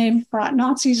Paperclip when they brought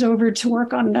Nazis over to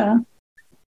work on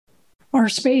our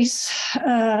space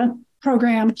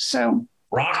program. So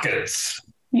rockets.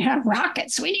 Yeah,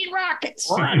 rockets. We need rockets.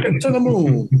 Rocket to the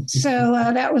moon. So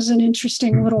that was an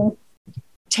interesting little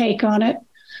take on it.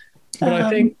 But I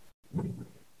think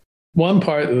one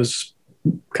part that was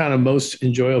kind of most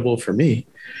enjoyable for me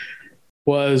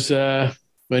was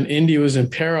when Indy was in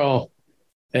peril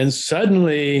and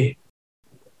suddenly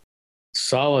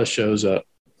Sallah shows up,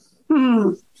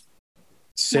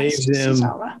 saves him,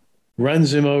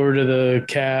 runs him over to the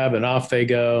cab, and off they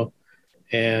go.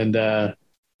 And I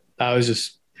was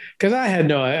just, because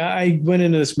I went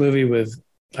into this movie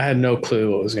I had no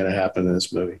clue what was going to happen in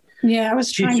this movie. Yeah, I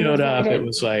was trying to. He showed up. It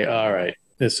was like, all right,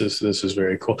 this is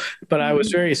very cool. But I was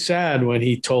very sad when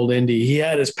he told Indy he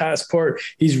had his passport.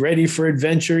 He's ready for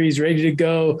adventure. He's ready to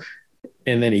go.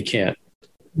 And then he can't.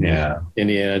 Yeah.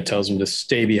 Indiana tells him to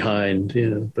stay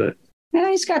behind, but. Yeah,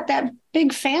 he's got that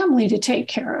big family to take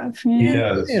care of.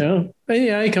 Yeah. But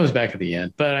he comes back at the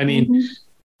end. But I mean,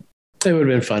 it would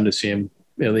have been fun to see him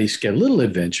at least get a little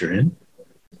adventure in.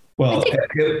 Well,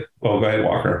 go ahead,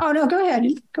 Walker. Oh, no, go ahead.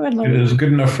 Go ahead, Logan. It was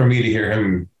good enough for me to hear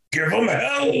him give him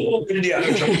hell,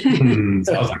 Indiana Jones.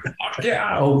 So I was like, fuck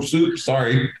yeah. Oh,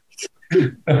 sorry.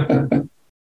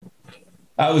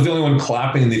 I was the only one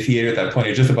clapping in the theater at that point.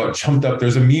 It just about jumped up.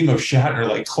 There's a meme of Shatner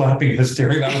like clapping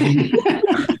hysterically.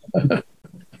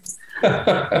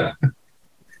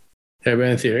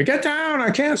 Everybody in the theater, get down,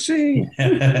 I can't see.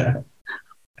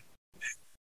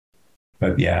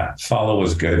 But yeah, Sallah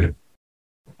was good.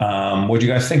 What do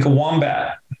you guys think of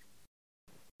Wombat?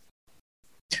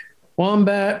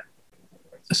 Wombat,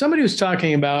 somebody was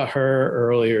talking about her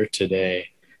earlier today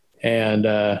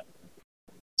and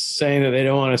saying that they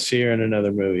don't want to see her in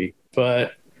another movie.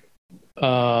 But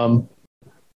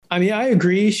I mean, I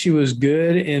agree she was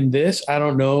good in this. I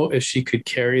don't know if she could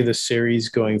carry the series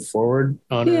going forward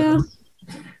on her own.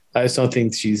 I just don't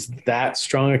think she's that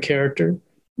strong a character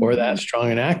or that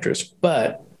strong an actress.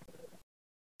 But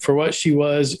for what she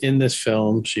was in this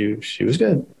film, she was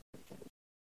good.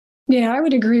 Yeah, I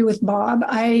would agree with Bob.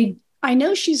 I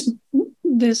know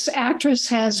this actress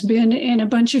has been in a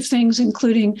bunch of things,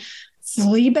 including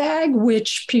Fleabag,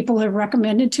 which people have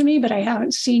recommended to me, but I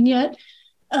haven't seen yet.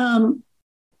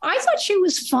 I thought she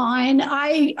was fine.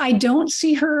 I don't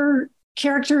see her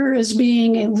character as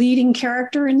being a leading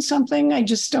character in something. I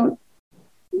just don't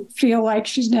feel like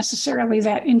she's necessarily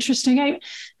that interesting.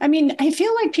 I mean, I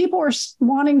feel like people are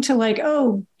wanting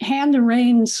to hand the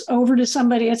reins over to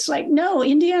somebody. It's like, no,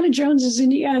 Indiana Jones is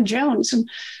Indiana Jones. And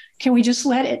can we just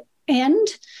let it end?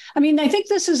 I mean, I think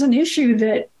this is an issue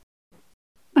that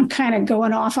I'm kind of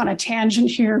going off on a tangent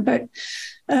here, but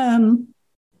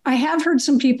I have heard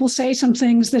some people say some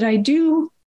things that I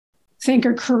do think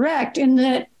are correct in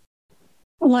that,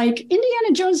 like,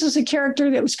 Indiana Jones is a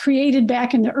character that was created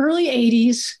back in the early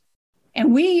 80s.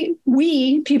 And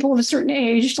we people of a certain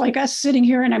age, like us sitting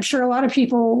here, and I'm sure a lot of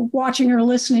people watching or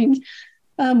listening,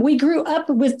 we grew up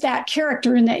with that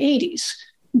character in the 80s.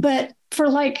 But for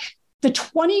the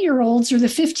 20-year-olds or the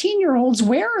 15-year-olds,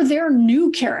 where are their new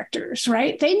characters,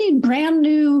 right? They need brand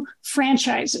new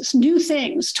franchises, new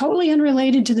things, totally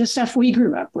unrelated to the stuff we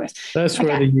grew up with. That's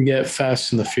where you get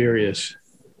Fast and the Furious.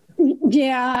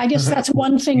 Yeah, I guess that's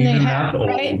one thing they have,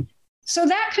 right? So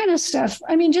that kind of stuff.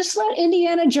 I mean, just let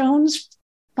Indiana Jones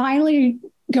finally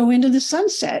go into the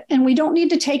sunset. And we don't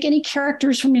need to take any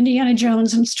characters from Indiana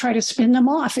Jones and try to spin them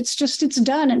off. It's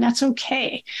done, and that's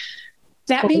okay.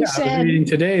 That being said, I was reading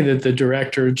today that the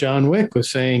director of John Wick was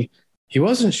saying he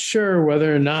wasn't sure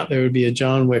whether or not there would be a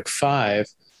John Wick 5.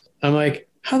 I'm like,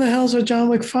 how the hell's a John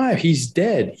Wick 5? He's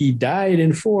dead. He died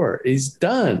in 4. He's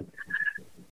done.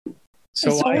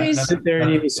 So why always, sit there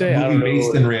and even say, I don't know,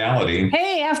 based in reality?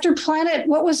 Hey, after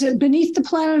what was it? Beneath the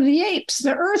Planet of the Apes,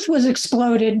 the Earth was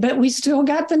exploded, but we still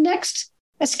got the next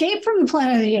Escape from the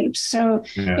Planet of the Apes. So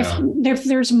if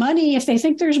there's money, if they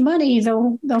think there's money,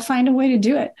 they'll find a way to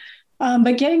do it.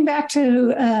 But getting back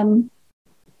to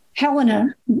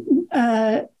Helena,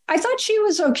 I thought she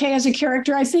was okay as a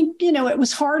character. I think, it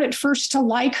was hard at first to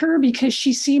like her because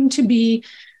she seemed to be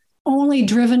only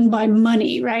driven by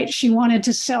money, right? She wanted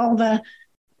to sell the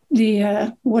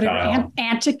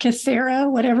Antikythera,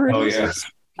 whatever it is. Yes.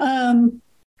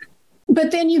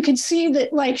 But then you could see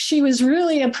that, like, she was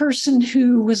really a person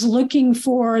who was looking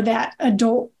for that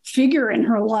adult figure in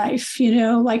her life,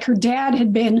 like her dad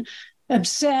had been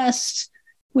obsessed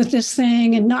with this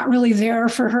thing and not really there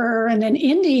for her. And then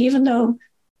Indy, even though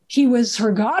he was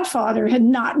her godfather, had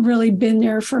not really been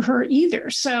there for her either.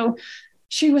 So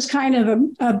she was kind of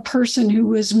a person who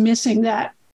was missing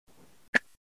that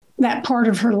part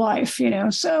of her life,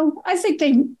 So I think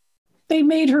they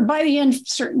made her, by the end,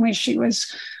 certainly she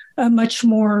was a much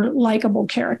more likable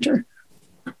character.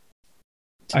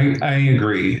 I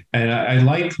agree. And I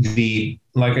like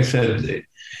like I said, they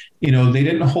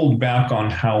didn't hold back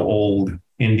on how old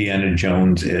Indiana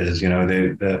Jones is.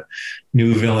 The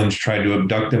new villains tried to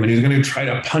abduct him and he was going to try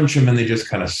to punch him and they just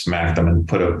kind of smacked him and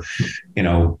put a,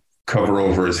 cover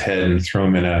over his head and threw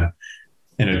him in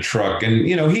a truck. And,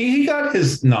 he got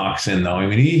his knocks in though. I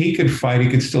mean, he could fight, he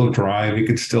could still drive, he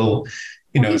could still,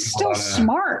 he's still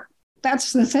smart.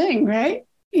 That's the thing, right?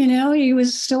 He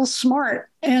was still smart.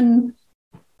 And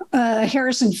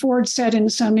Harrison Ford said in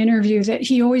some interview that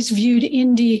he always viewed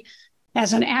Indy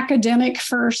as an academic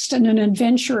first and an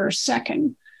adventurer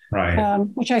second, right?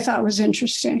 Which I thought was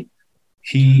interesting.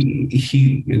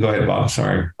 He go ahead, Bob.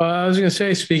 Sorry. I was going to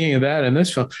say, speaking of that, in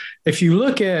this film, if you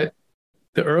look at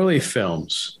the early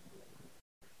films,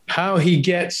 how he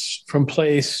gets from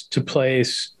place to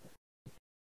place,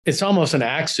 it's almost an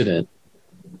accident.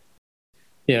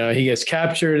 He gets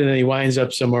captured and then he winds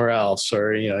up somewhere else,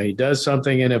 or, he does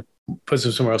something and it puts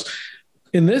him somewhere else.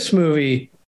 In this movie,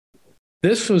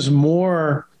 this was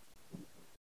more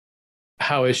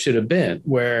how it should have been,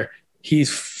 where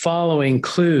he's following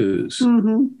clues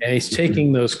and he's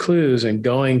taking those clues and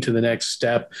going to the next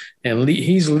step. And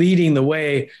he's leading the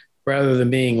way rather than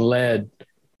being led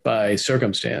by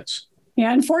circumstance.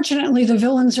 Yeah, unfortunately, the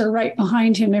villains are right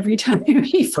behind him every time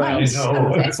he finds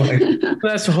something.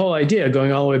 That's the whole idea,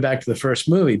 going all the way back to the first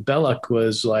movie. Belloc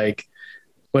was like,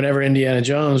 whenever Indiana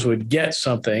Jones would get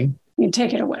something, you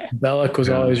take it away. Belloc was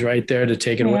always right there to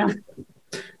take it away.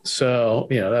 So,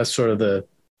 that's sort of the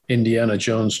Indiana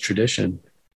Jones tradition.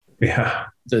 Yeah.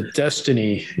 The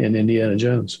destiny in Indiana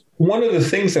Jones. One of the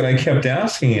things that I kept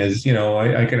asking is,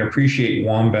 I can appreciate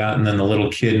Wombat and then the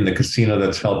little kid in the casino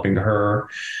that's helping her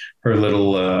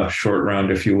little short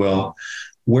round, if you will.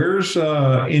 Where's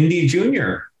Indy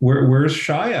Jr.? Where's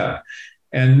Shia?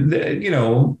 And,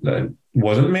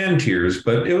 wasn't man tears,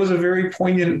 but it was a very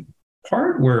poignant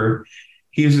part where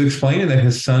he was explaining that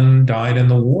his son died in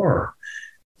the war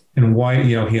and why,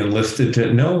 he enlisted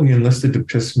to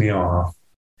piss me off.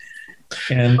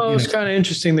 And it's kind of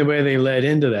interesting the way they led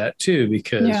into that too,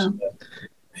 because,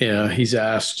 he's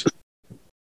asked,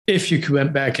 if you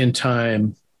went back in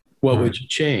time, what would you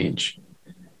change?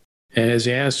 And his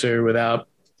answer, without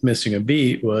missing a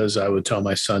beat, was, I would tell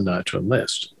my son not to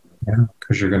enlist. Yeah,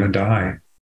 because you're going to die.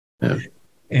 Yeah.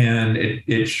 And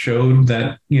it showed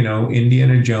that,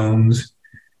 Indiana Jones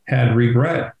had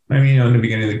regret. I mean, in the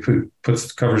beginning, they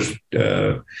covers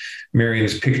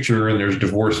Marion's picture and there's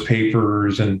divorce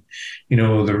papers and,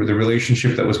 the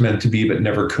relationship that was meant to be but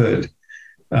never could,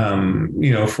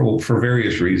 for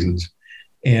various reasons.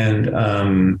 And,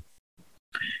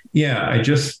 I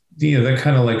just, that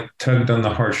kind of like tugged on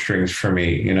the heartstrings for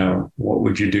me. What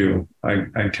would you do?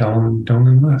 I tell him, don't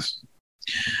enlist.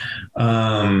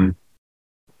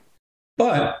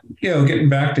 But, getting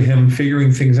back to him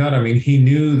figuring things out, I mean, he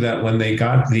knew that when they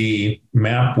got the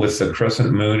map with the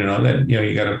crescent moon and all that,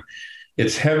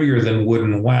 it's heavier than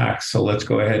wooden wax. So let's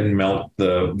go ahead and melt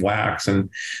the wax. And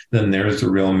then there's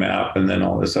the real map and then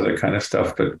all this other kind of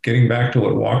stuff. But getting back to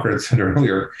what Walker had said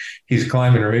earlier, he's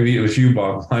climbing, or maybe it was you,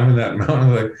 Bob, climbing that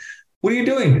mountain. Like, what are you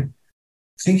doing?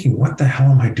 Thinking, what the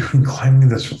hell am I doing climbing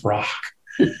this rock?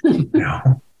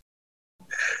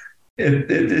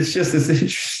 It's just this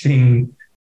interesting,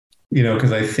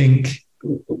 because I think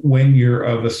when you're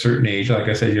of a certain age, like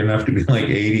I said, you don't have to be like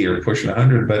 80 or pushing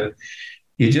 100, but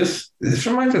this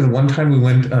reminds me of the one time we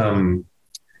went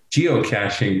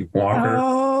geocaching, Walker.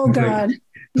 Oh, God.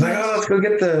 Like, let's go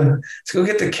get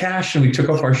the cache. And we took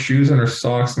off our shoes and our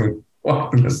socks and we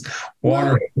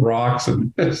water, rocks,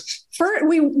 and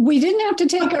we didn't have to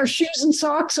take our shoes and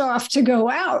socks off to go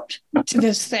out to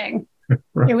this thing.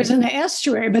 Right. It was in the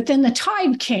estuary, but then the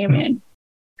tide came in.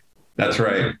 That's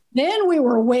right. Then we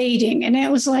were wading, and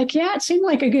it was like, yeah, it seemed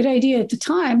like a good idea at the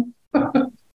time.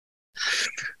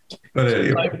 But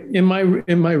anyway. In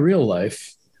my real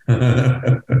life,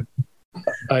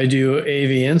 I do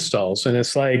AV installs, and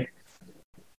it's like,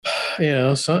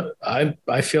 so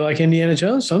I feel like Indiana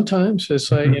Jones sometimes.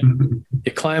 It's like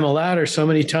you climb a ladder so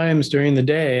many times during the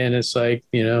day, and it's like,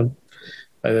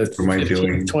 by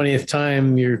the 20th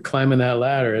time you're climbing that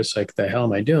ladder, it's like, the hell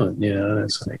am I doing?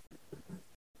 It's like,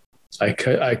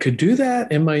 I could do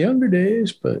that in my younger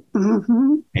days, but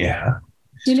yeah,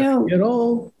 get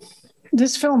old.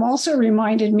 This film also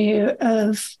reminded me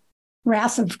of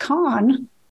Wrath of Khan,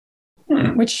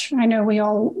 which I know we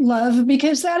all love,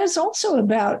 because that is also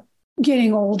about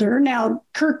getting older. Now,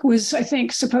 Kirk was, I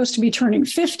think, supposed to be turning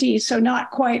 50, so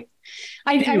not quite.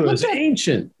 He was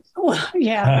ancient. Well,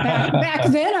 yeah, back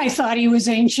then I thought he was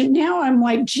ancient. Now I'm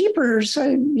like, jeepers,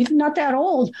 he's not that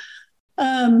old.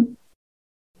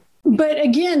 But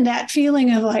again, that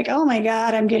feeling of like, oh my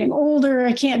God, I'm getting older.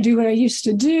 I can't do what I used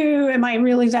to do. Am I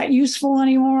really that useful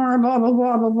anymore? Blah, blah,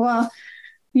 blah, blah, blah.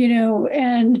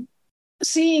 And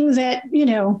seeing that,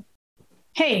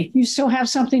 hey, you still have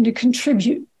something to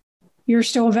contribute. You're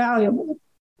still valuable.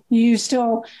 You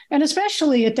still, and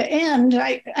especially at the end,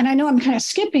 I know I'm kind of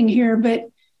skipping here, but,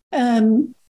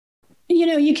 you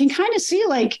can kind of see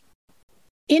like,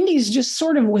 Indy's just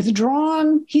sort of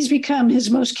withdrawn. He's become his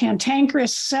most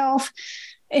cantankerous self.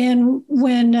 And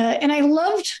and I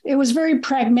loved, it was very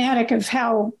pragmatic of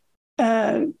how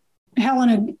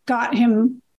Helena got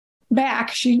him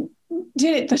back. She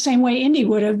did it the same way Indy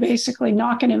would have, basically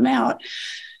knocking him out.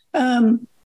 But,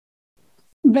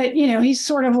 he's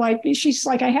sort of like, she's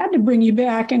like, I had to bring you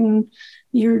back and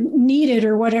you're needed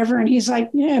or whatever. And he's like,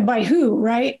 yeah, by who?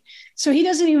 Right. So he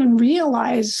doesn't even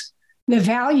realize the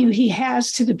value he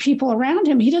has to the people around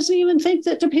him. He doesn't even think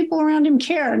that the people around him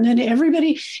care. And then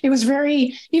it was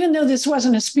very, even though this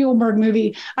wasn't a Spielberg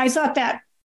movie, I thought that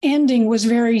ending was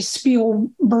very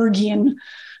Spielbergian,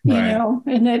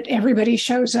 and that everybody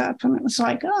shows up. And it was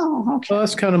like, oh, okay. Well,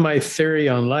 that's kind of my theory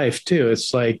on life too.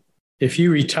 It's like, if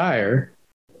you retire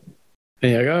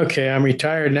and you're like, okay, I'm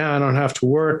retired now, I don't have to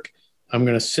work. I'm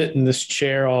going to sit in this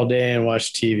chair all day and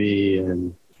watch TV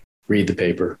and read the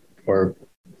paper or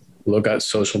look at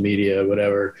social media,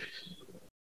 whatever.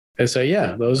 And so,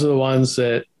 yeah, those are the ones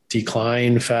that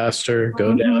decline faster,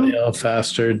 go downhill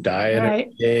faster, die at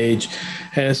an age.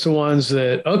 And it's the ones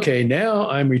that, okay, now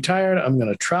I'm retired. I'm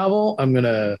going to travel. I'm going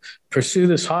to pursue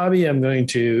this hobby. I'm going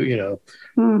to,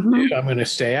 I'm going to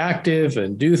stay active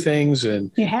and do things.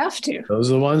 And you have to.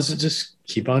 Those are the ones that just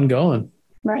keep on going.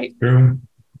 Right. True.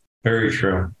 Very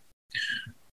true.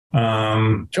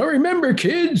 So remember,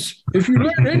 kids, if you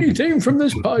learn anything from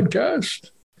this podcast.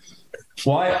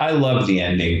 Well, I love the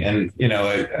ending, and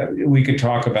we could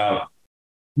talk about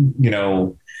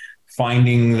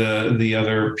finding the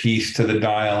other piece to the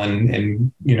dial,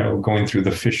 and going through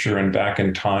the fissure and back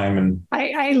in time, and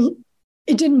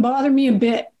it didn't bother me a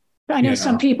bit. I know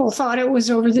some people thought it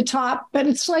was over the top, but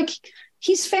it's like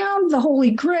he's found the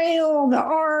Holy Grail, the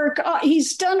Ark.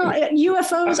 He's done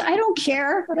UFOs. I don't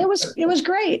care. It was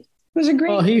great. It was a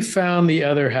great. Well, he found the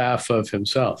other half of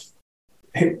himself.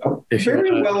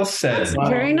 Very well said.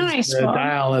 Very nice. The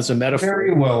dial as a metaphor.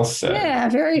 Very well said. Yeah,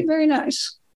 very, very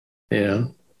nice. Yeah.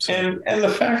 So. And the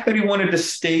fact that he wanted to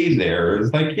stay there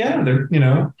is like, yeah,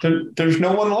 there's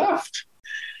no one left.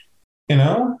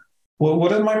 Well,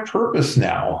 what is my purpose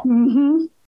now? Mm-hmm.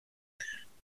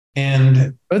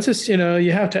 And but just,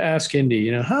 you have to ask Indy,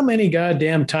 how many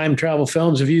goddamn time travel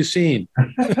films have you seen?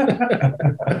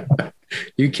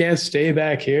 You can't stay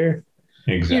back here.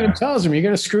 Exactly. He even tells him you're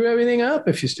going to screw everything up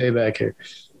if you stay back here.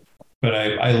 But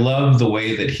I love the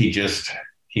way that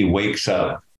he wakes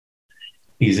up.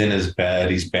 He's in his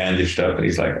bed. He's bandaged up, and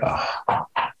he's like, oh.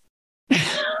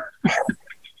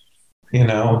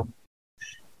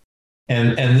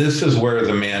 And this is where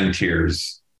the man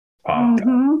tears popped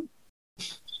up.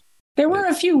 There were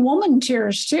a few woman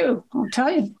tears too, I'll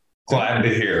tell you. Glad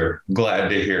to hear.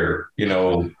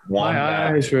 My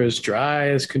eyes were as dry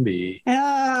as can be.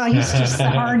 He's just the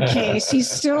hard case. He's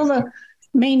still the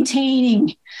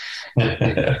maintaining.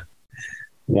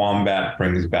 Wombat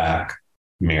brings back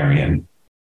Marion.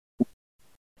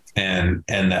 And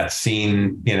that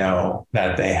scene,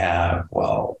 that they have,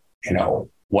 well,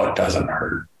 what doesn't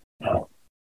hurt?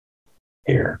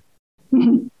 Here.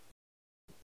 Mm-hmm.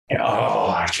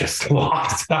 I just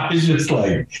lost. I was just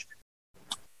like,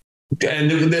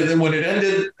 And then when it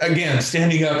ended, again,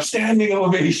 standing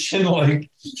ovation. Like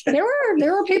there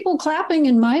were people clapping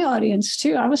in my audience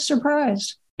too. I was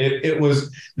surprised.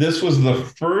 This was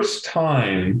the first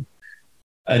time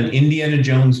an Indiana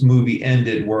Jones movie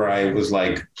ended where I was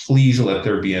like, please let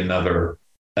there be another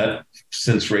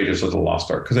since Raiders of the Lost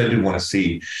Ark, because I did want to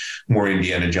see more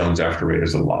Indiana Jones after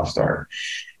Raiders of the Lost Ark.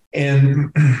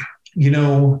 And,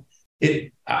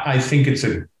 I think it's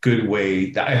a good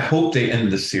way. I hope they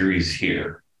end the series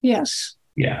here. Yes.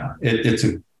 Yeah, it's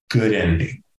a good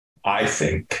ending, I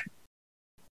think.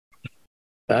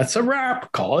 That's a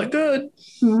wrap. Call it good.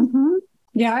 Mm-hmm.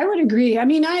 Yeah, I would agree. I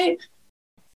mean,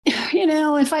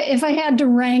 if I had to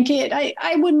rank it,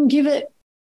 I wouldn't give it.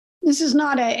 This is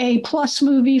not a plus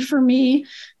movie for me.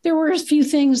 There were a few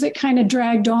things that kind of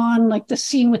dragged on, like the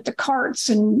scene with the carts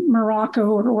in Morocco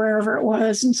or wherever it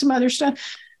was, and some other stuff.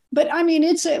 But I mean,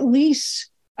 it's at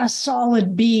least a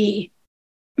solid B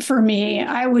for me.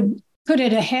 I would put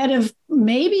it ahead of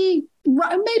maybe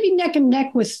neck and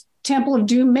neck with Temple of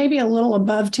Doom, maybe a little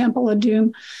above Temple of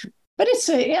Doom. But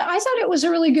I thought it was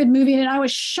a really good movie, and I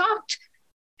was shocked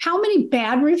how many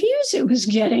bad reviews it was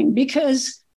getting,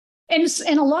 because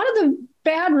and a lot of the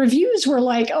bad reviews were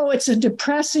like, oh, it's a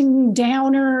depressing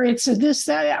downer, it's a this,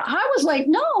 that. I was like,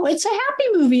 no, it's a happy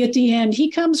movie at the end.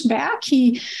 He comes back,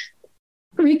 he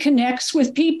reconnects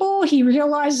with people, he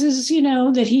realizes,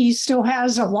 that he still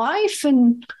has a life.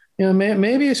 And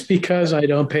maybe it's because I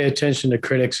don't pay attention to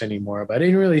critics anymore, but I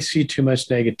didn't really see too much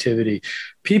negativity.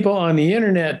 People on the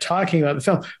internet talking about the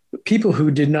film, people who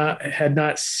had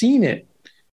not seen it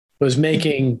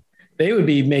they would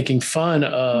be making fun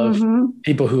of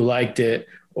people who liked it,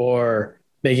 or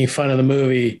making fun of the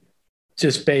movie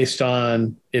just based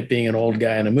on it being an old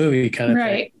guy in a movie kind of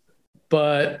thing.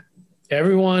 But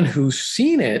everyone who's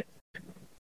seen it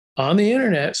on the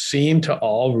internet seemed to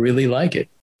all really like it.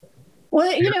 Well,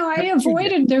 I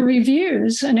avoided the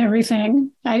reviews and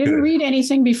everything. I didn't read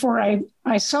anything before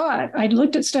I saw it. I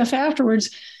looked at stuff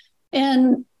afterwards.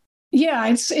 And yeah,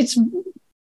 it's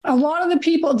a lot of the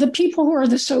people who are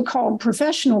the so-called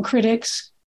professional critics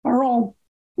are all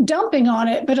dumping on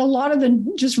it, but a lot of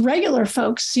the just regular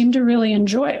folks seem to really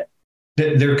enjoy it.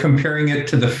 They're comparing it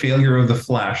to the failure of The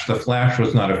Flash. The Flash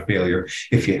was not a failure.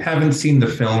 If you haven't seen the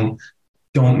film,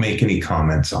 don't make any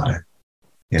comments on it.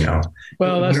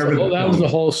 Well, that was the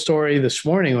whole story this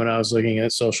morning when I was looking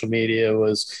at social media,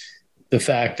 was the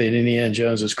fact that Indiana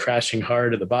Jones was crashing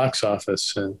hard at the box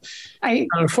office. And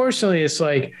unfortunately, it's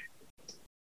like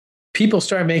people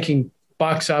start making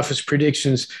box office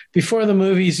predictions before the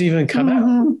movies even come out.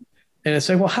 And it's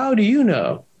like, well, how do you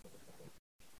know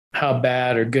how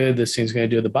bad or good this thing's going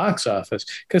to do at the box office?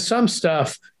 Because some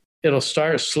stuff, it'll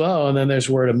start slow and then there's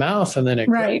word of mouth and then it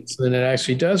grows, and then it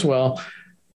actually does well.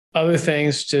 Other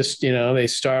things just, they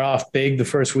start off big the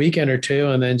first weekend or two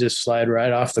and then just slide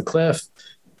right off the cliff.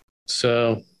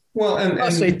 So, well, and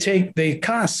they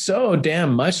cost so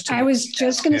damn much. I was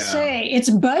just going to say its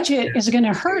budget is going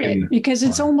to hurt it, because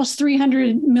it's almost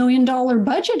 $300 million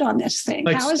budget on this thing.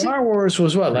 Like Star Wars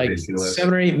was what, like ridiculous.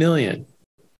 7 or 8 million,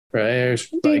 right?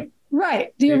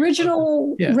 The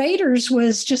original Raiders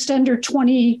was just under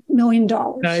 $20 million.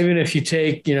 Now, even if you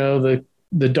take,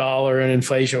 the dollar and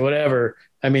inflation or whatever,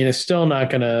 I mean, it's still not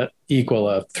going to equal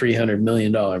a $300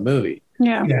 million movie.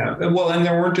 Yeah. Yeah. Well, and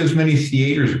there weren't as many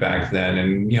theaters back then,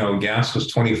 and gas was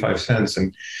 25 cents,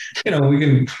 and we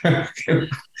can.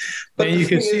 But you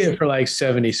can see it for like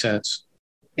 70 cents.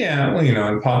 Yeah. Well,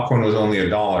 and popcorn was only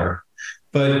 $1.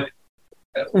 But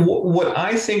what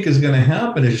I think is going to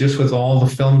happen is, just with all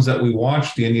the films that we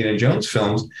watch, the Indiana Jones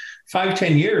films,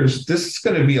 5-10 years, this is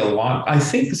going to be a lot. I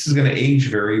think this is going to age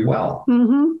very well.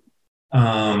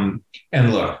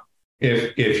 And look,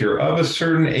 if you're of a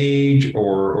certain age,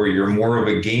 or you're more of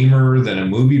a gamer than a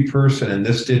movie person, and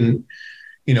this didn't,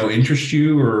 interest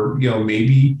you, or,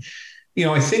 maybe,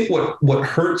 I think what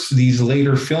hurts these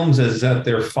later films is that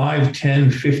they're 5,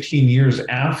 10, 15 years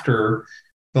after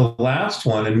the last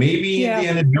one. And maybe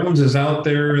Indiana Jones is out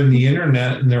there in the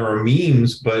internet and there are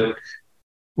memes, but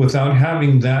without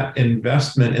having that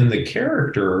investment in the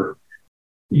character,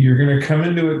 you're going to come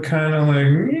into it kind of like,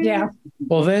 yeah.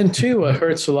 Well, then too, what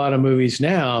hurts a lot of movies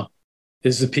now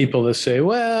is the people that say,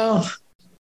 well,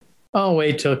 I'll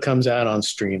wait till it comes out on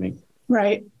streaming.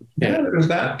 Right. Yeah, there's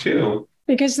that too.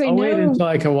 Because I'll wait until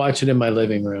I can watch it in my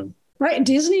living room. Right.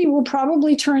 Disney will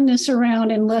probably turn this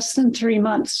around in less than 3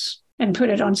 months and put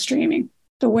it on streaming,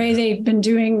 the way they've been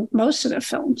doing most of the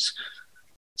films.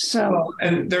 So,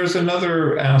 and there's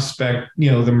another aspect,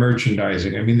 the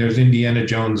merchandising. I mean, there's Indiana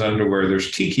Jones underwear, there's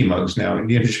tiki mugs now,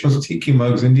 Indiana Jones tiki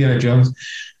mugs, Indiana Jones.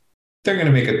 they're going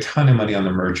to make a ton of money on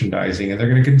the merchandising, and they're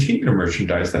going to continue to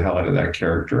merchandise the hell out of that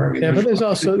character. I mean, yeah, but there's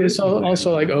also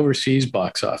like overseas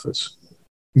box office.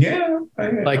 Yeah,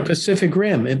 like Pacific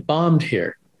Rim, it bombed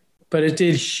here, but it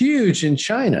did huge in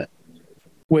China,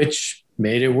 which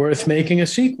made it worth making a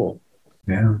sequel.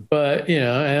 Yeah. But,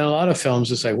 and a lot of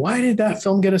films, it's like, why did that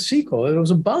film get a sequel? It was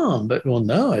a bomb. But, well,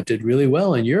 no, it did really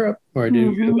well in Europe, or it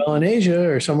did really well in Asia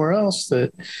or somewhere else,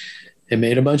 that it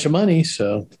made a bunch of money.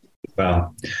 So,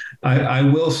 well, I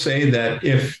will say that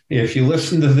if you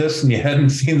listen to this and you hadn't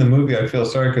seen the movie, I feel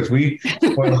sorry, because we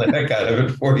spoiled the heck out of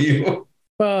it for you.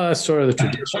 Well, that's sort of the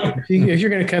tradition. If you're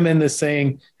going to come in this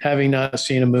thing having not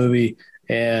seen a movie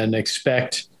and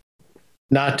expect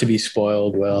not to be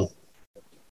spoiled, well.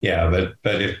 Yeah, but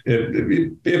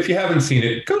if you haven't seen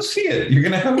it, go see it. You're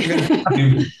going to have a good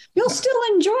time. You'll still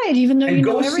enjoy it, even though you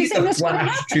know everything that's going to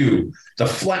happen. Too. The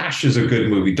Flash is a good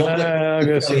movie. Don't let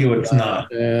me tell you it's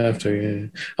not.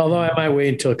 Although I might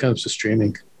wait until it comes to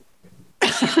streaming.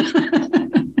 It's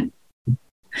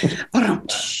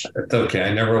okay.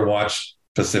 I never watched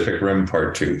Pacific Rim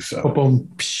Part 2, so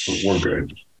we're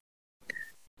good.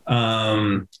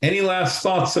 Any last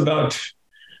thoughts about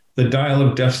The Dial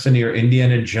of Destiny or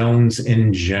Indiana Jones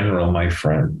in general, my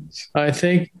friends? I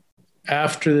think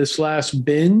after this last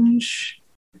binge,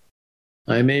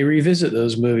 I may revisit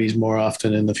those movies more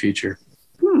often in the future.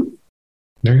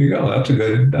 There you go. That's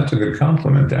a good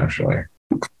compliment, actually.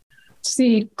 It's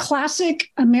the classic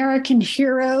American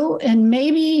hero and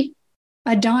maybe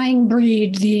a dying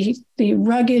breed, the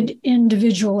rugged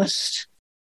individualist.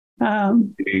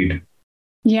 Indeed.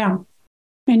 Yeah.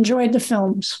 Enjoyed the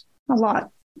films a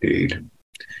lot. Indeed.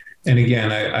 And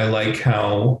again, I like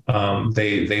how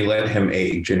they let him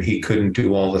age, and he couldn't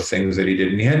do all the things that he did,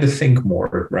 and he had to think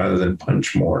more rather than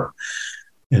punch more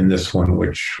in this one,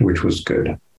 which was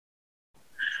good.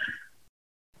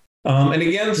 And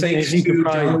again, thanks he could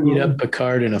probably beat up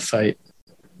Picard in a fight.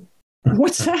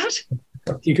 What's that?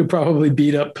 He could probably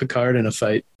beat up Picard in a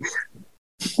fight.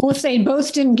 Well, if they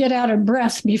both didn't get out of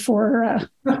breath before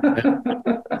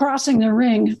crossing the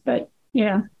ring, but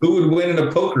yeah. Who would win in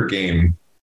a poker game?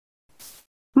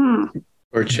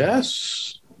 Or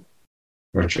chess?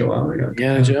 Or Chihuahua.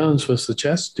 Indiana Jones was the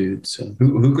chess dude. So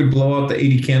who could blow out the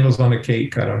 80 candles on a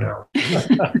cake? I don't know.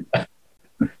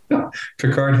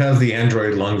 Picard has the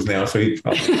android lungs now, so he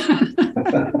probably.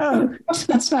 Oh,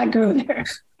 let's not go there.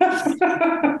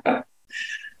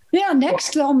 Yeah,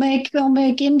 next they'll make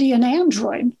Indy an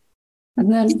android,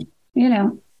 and then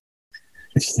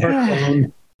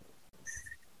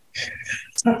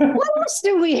What else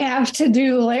do we have to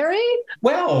do, Larry?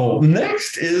 Well,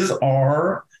 next is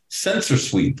our censor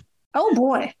sweep. Oh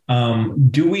boy.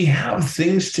 Do we have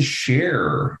things to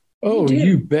share? Oh,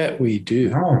 you bet we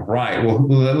do. All right. Well,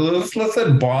 let's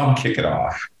let Bob kick it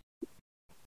off.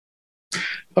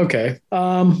 Okay.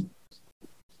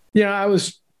 I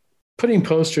was putting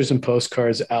posters and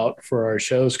postcards out for our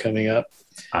shows coming up.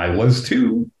 I was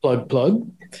too.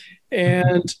 Plug.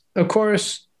 And of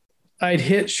course, I'd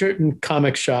hit certain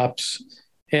comic shops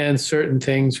and certain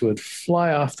things would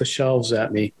fly off the shelves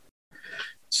at me.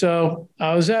 So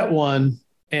I was at one,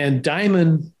 and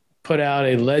Diamond put out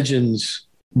a Legends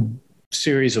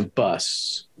series of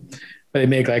busts. They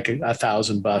make like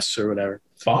 1,000 busts or whatever.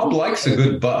 Bob likes a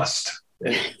good bust.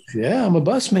 Yeah, I'm a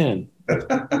bust man.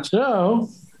 So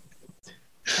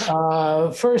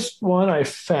first one I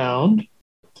found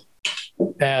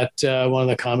at one of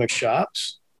the comic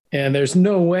shops, and there's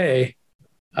no way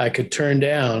I could turn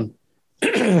down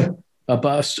a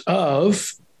bust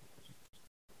of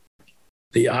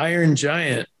the Iron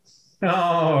Giant.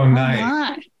 Oh,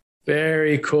 nice.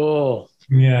 Very cool.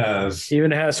 Yes.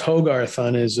 Even has Hogarth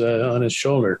on his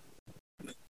shoulder.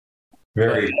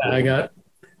 Very cool. I got,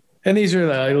 and these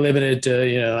are limited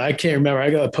to, I can't remember. I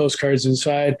got the postcards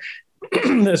inside.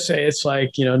 Let's say it's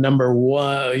like, number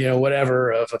one,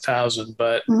 whatever of 1,000,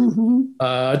 but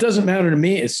it doesn't matter to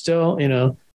me. It's still,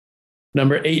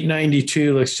 number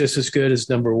 892 looks just as good as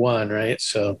number one, right?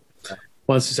 So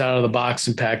once it's out of the box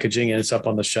and packaging and it's up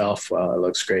on the shelf, well, it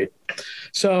looks great.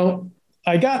 So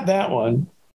I got that one.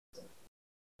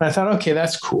 I thought, okay,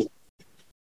 that's cool.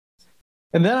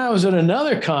 And then I was at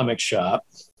another comic shop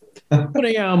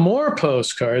putting out more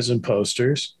postcards and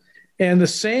posters, and the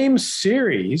same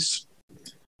series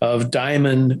of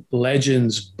Diamond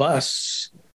Legends busts.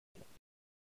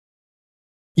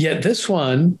 Yet this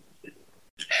one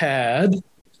had,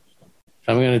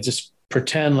 I'm going to just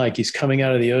pretend like he's coming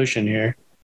out of the ocean here,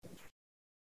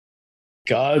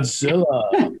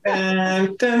 Godzilla.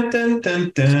 Dun, dun, dun,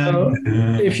 dun, dun. So,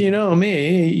 if you know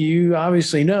me, you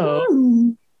obviously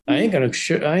know I ain't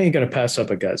gonna pass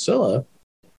up a Godzilla.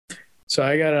 So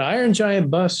I got an Iron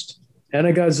Giant bust and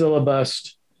a Godzilla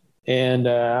bust. And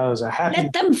I was a happy.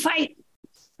 Let them fight.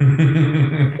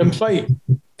 Them fight.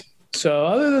 So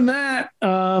other than that,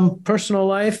 personal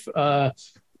life, I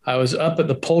was up at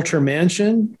the Poulter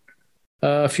Mansion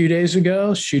a few days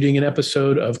ago shooting an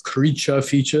episode of Creature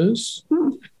Features.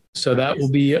 So that will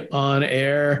be on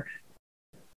air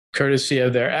courtesy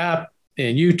of their app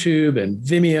and YouTube and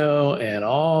Vimeo and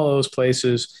all those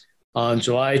places on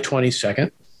July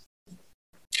 22nd.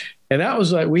 And that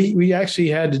was like, we actually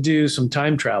had to do some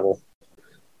time travel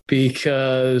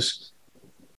because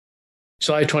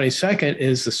July 22nd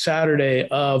is the Saturday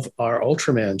of our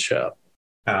Ultraman show.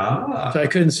 So I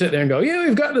couldn't sit there and go, yeah,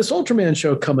 we've got this Ultraman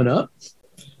show coming up.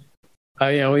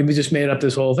 We just made up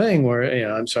this whole thing where,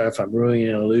 I'm sorry if I'm ruining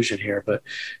an illusion here, but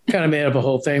kind of made up a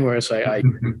whole thing where it's like, I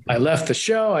left the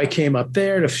show. I came up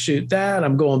there to shoot that.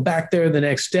 I'm going back there the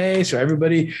next day. So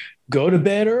everybody go to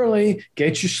bed early,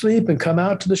 get your sleep and come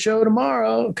out to the show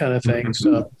tomorrow kind of thing.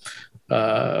 So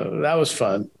that was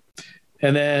fun.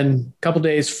 And then a couple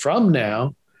days from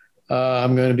now,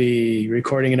 I'm going to be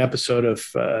recording an episode of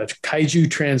Kaiju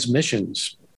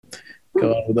Transmissions.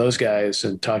 Go on with those guys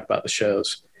and talk about the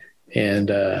shows.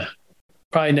 And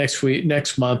probably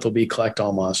next month will be Collect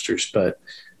All Monsters. But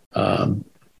so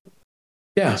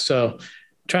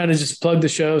trying to just plug the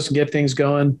shows and get things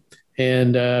going.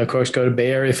 And of course, go to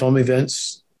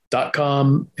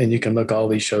BayAreaFilmEvents.com and you can look all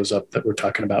these shows up that we're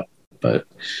talking about. But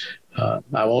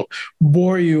I won't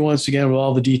bore you once again with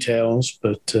all the details,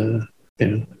 but we'll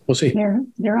see.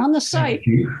 They're on the site.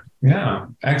 Yeah,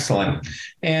 excellent.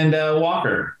 And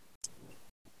Walker.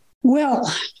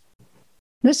 Well,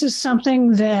 this is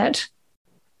something that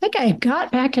I think I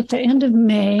got back at the end of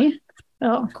May.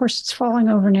 Oh, of course, it's falling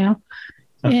over now.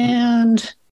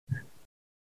 And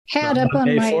had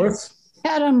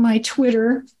on my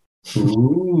Twitter.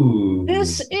 Ooh.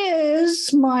 This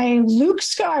is my Luke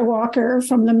Skywalker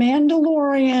from The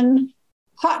Mandalorian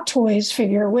Hot Toys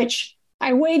figure, which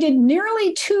I waited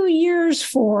nearly 2 years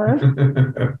for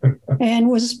and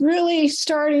was really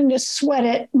starting to sweat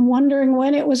it and wondering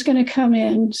when it was going to come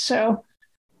in. So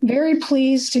very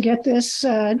pleased to get this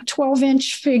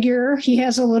 12-inch figure. He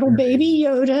has a little baby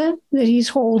Yoda that he's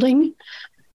holding.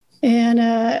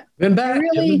 And been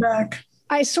back.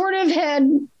 I sort of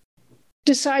had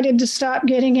decided to stop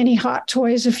getting any Hot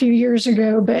Toys a few years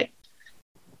ago, but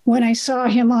when I saw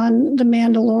him on The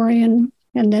Mandalorian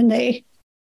and then they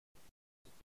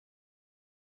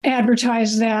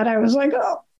advertised that, I was like,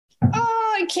 oh,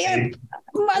 I can't,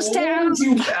 must have.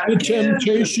 The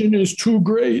temptation is too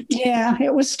great. Yeah,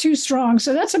 it was too strong.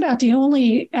 So that's about the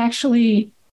only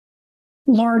actually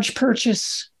large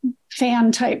purchase,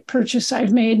 fan type purchase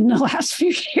I've made in the last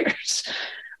few years.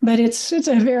 But it's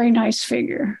a very nice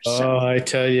figure. So. Oh, I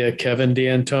tell you, Kevin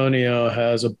D'Antonio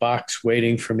has a box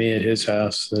waiting for me at his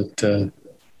house that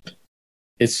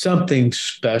it's something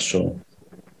special.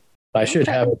 I should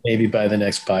have it maybe by the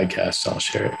next podcast. I'll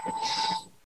share it.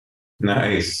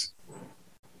 Nice.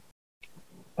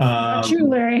 You,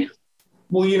 Larry.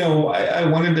 Well, I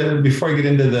wanted to, before I get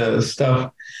into the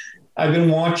stuff, I've been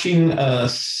watching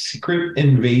Secret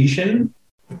Invasion.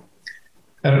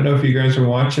 I don't know if you guys are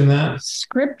watching that.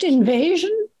 Script Invasion?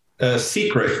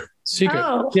 Secret.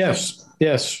 Oh. Yes,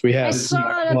 we have. I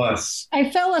saw it.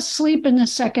 I fell asleep in the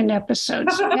second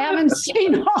episode, so I haven't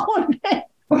seen all of it.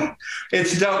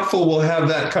 It's doubtful we'll have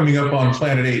that coming up on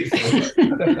Planet 8.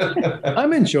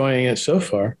 I'm enjoying it so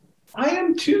far. I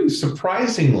am too,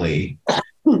 surprisingly.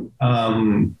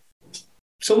 So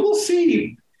we'll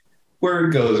see where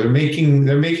it goes. They're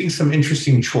making some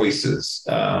interesting choices.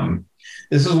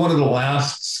 This is one of the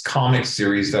last comic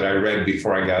series that I read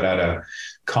before I got out of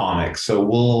comics.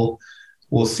 So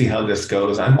we'll see how this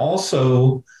goes. I'm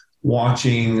also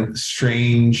watching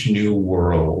Strange New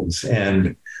Worlds,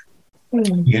 and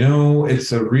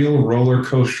it's a real roller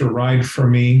coaster ride for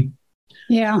me.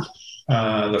 Yeah.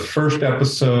 The first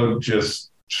episode it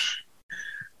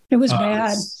was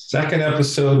bad. Second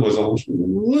episode was a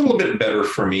little bit better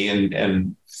for me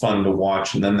and fun to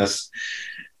watch. And then this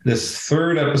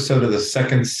third episode of the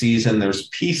second season, there's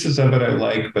pieces of it I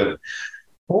like, but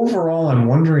overall, I'm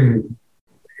wondering,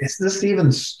 is this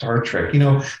even Star Trek?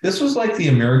 This was like the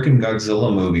American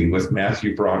Godzilla movie with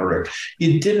Matthew Broderick.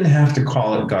 You didn't have to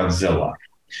call it Godzilla.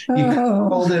 You could have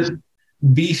called it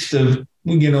Beast of,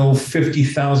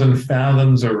 50,000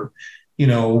 fathoms or,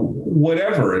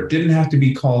 whatever. It didn't have to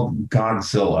be called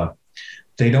Godzilla.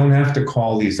 They don't have to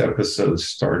call these episodes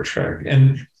Star Trek.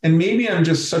 And maybe I'm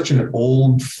just such an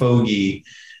old fogey.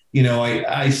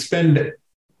 I spend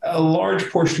a large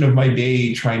portion of my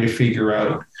day trying to figure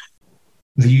out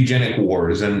the eugenic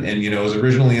wars, and it was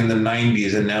originally in the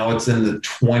 90s, and now it's in the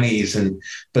 20s,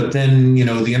 but then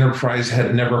the Enterprise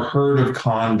had never heard of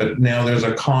Khan, but now there's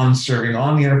a Khan serving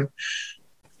on the Enterprise,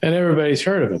 and everybody's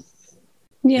heard of him.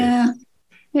 Yeah,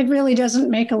 it really doesn't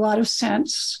make a lot of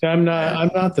sense. I'm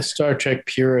not the Star Trek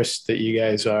purist that you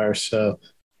guys are, so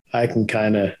I can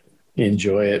kind of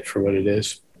enjoy it for what it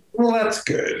is. Well, that's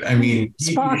good. I mean,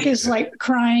 Spock is like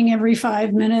crying every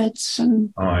 5 minutes,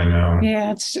 and I know.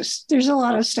 Yeah, it's just there's a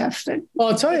lot of stuff that. Well,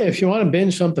 I'll tell you, if you want to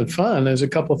binge something fun, there's a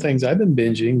couple of things I've been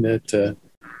binging that are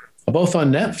both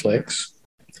on Netflix.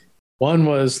 One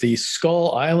was the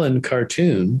Skull Island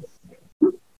cartoon,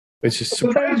 which is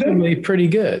surprisingly pretty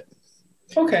good.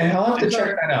 Okay, I'll have to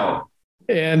check that out.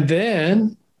 And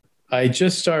then I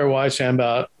just started watching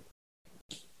about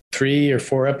 3 or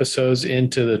 4 episodes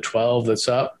into the 12 that's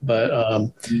up,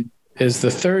 but is the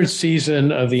 3rd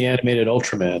season of the animated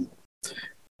Ultraman,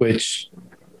 which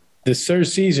this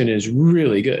 3rd season is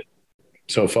really good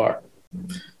so far.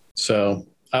 So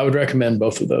I would recommend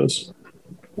both of those.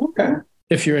 Okay.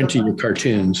 If you're into your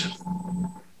cartoons.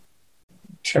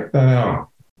 Check that out.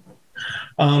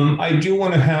 I do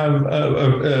want to have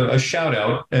a shout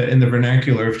out in the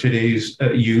vernacular of today's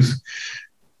youth.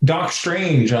 Doc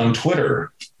Strange on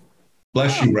Twitter.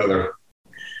 Bless you, brother.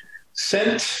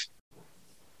 Sent,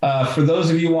 for those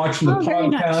of you watching the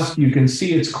podcast, nice. You can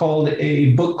see it's called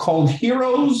a book called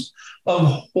Heroes of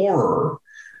Horror.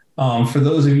 For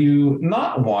those of you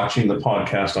not watching the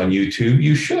podcast on YouTube,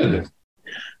 you should.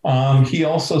 He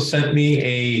also sent me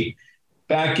a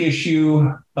back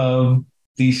issue of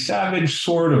The Savage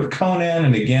Sword of Conan.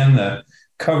 And again, the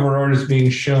cover art is being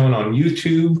shown on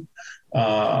YouTube.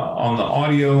 On the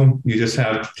audio, you just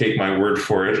have to take my word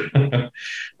for it.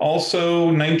 Also,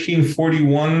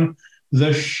 1941,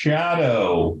 The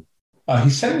Shadow. He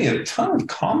sent me a ton of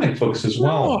comic books as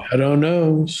well. Shadow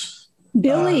knows.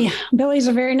 Billy's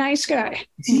a very nice guy.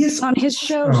 He's on his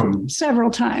show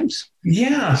several times.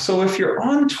 Yeah, so if you're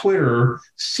on Twitter,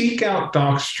 seek out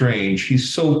Doc Strange.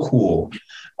 He's so cool.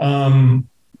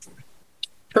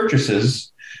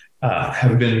 Purchases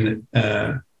have been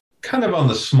kind of on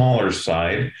the smaller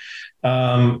side.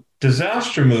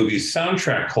 Disaster movies,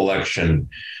 soundtrack collection,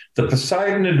 The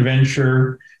Poseidon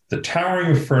Adventure, The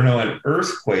Towering Inferno, and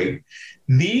Earthquake.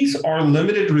 These are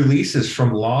limited releases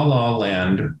from La La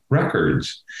Land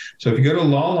Records. So if you go to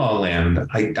La La Land,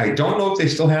 I don't know if they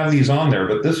still have these on there,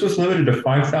 but this was limited to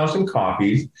 5,000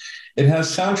 copies. It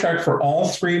has soundtrack for all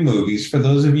 3 movies. For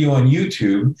those of you on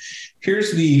YouTube,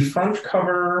 here's the front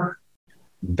cover,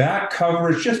 back cover.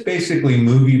 It's just basically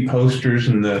movie posters,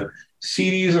 and the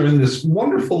CDs are in this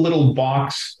wonderful little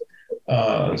box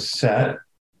set.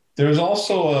 There's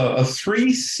also a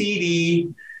 3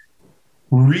 CD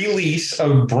release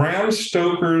of Bram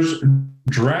Stoker's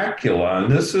Dracula,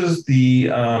 and this is the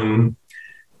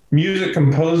music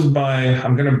composed by,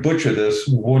 I'm going to butcher this,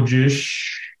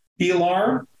 Wojciech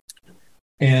Pilar.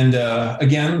 And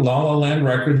again, La La Land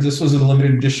Records. This was a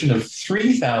limited edition of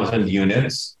 3,000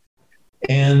 units.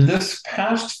 And this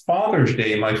past Father's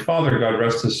Day, my father, God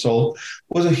rest his soul,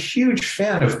 was a huge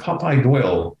fan of Popeye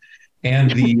Doyle and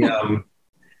the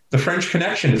French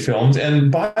Connection films.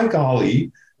 And by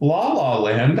golly, La La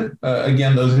Land,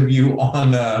 again, those of you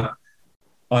on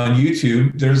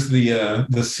YouTube, there's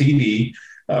the CD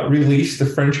released, the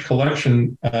French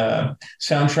Collection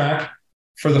soundtrack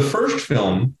for the first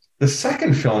film, the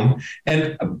second film.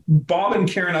 And Bob and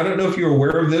Karen, I don't know if you're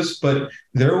aware of this, but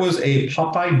there was a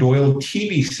Popeye Doyle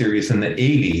TV series in the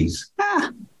 80s.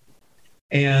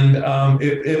 And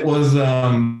it was,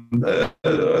 Ed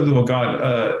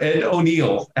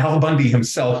O'Neill, Al Bundy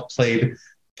himself played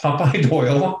Popeye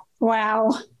Doyle.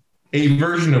 Wow. A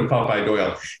version of Popeye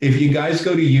Doyle. If you guys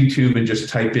go to YouTube and just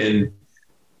type in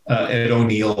Ed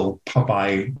O'Neill,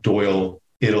 Popeye Doyle,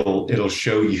 it'll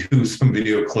show you some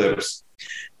video clips.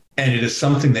 And it is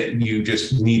something that you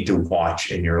just need to watch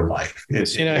in your life.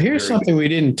 Here's something we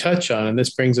didn't touch on, and this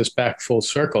brings us back full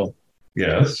circle.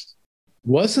 Yes.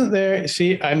 Wasn't there?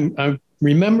 See, I'm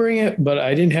remembering it, but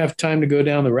I didn't have time to go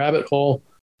down the rabbit hole.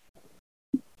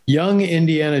 Young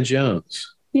Indiana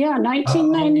Jones. Yeah,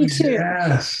 1992. Oh,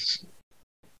 yes.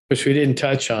 Which we didn't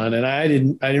touch on, and I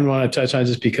didn't want to touch on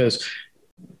just because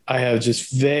I have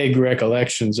just vague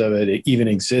recollections of it even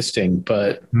existing.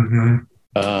 But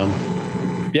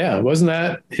yeah, wasn't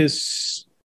that his?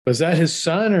 Was that his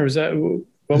son, or was that?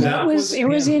 It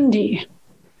was Indy.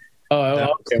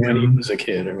 Oh, okay, when he was a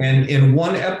kid. And in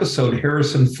one episode,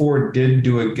 Harrison Ford did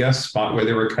do a guest spot where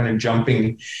they were kind of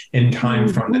jumping in time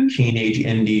from the teenage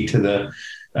Indy to the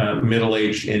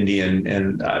middle-aged Indy,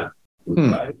 and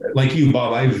like you,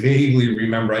 Bob, I vaguely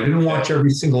remember. I didn't watch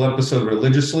every single episode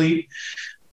religiously,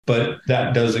 but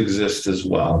that does exist as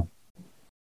well.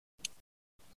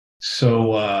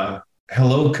 So,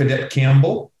 hello, Cadet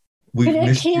Campbell.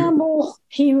 Cadet Campbell,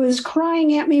 he was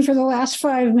crying at me for the last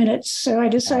 5 minutes, so I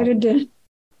decided to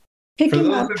pick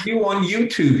him up. For those of you on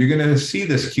YouTube, you're going to see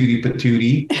this cutie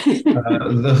patootie.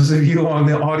 Those of you on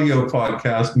the audio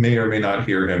podcast may or may not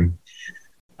hear him.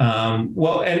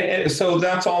 Well, and so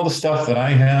that's all the stuff that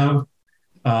I have.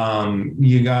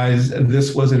 You guys,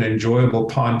 this was an enjoyable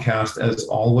podcast as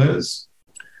always.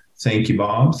 Thank you,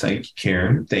 Bob. Thank you,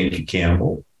 Karen. Thank you,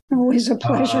 Campbell. Always a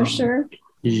pleasure, sir.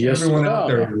 Yes, everyone out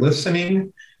there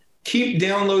listening, keep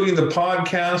downloading the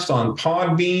podcast on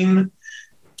Podbean.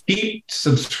 Keep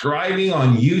subscribing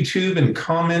on YouTube and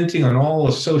commenting on all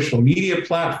the social media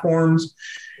platforms.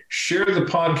 Share the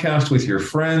podcast with your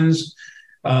friends.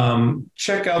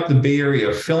 Check out the Bay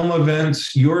Area film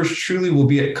events. Yours truly will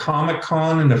be at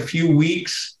Comic-Con in a few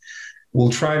weeks. We'll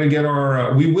try to get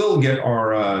we will get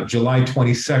our July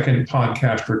 22nd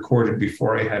podcast recorded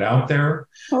before I head out there.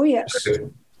 Oh, yes.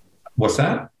 What's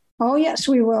that? Oh, yes,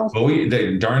 we will. Oh,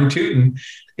 darn tootin'.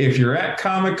 If you're at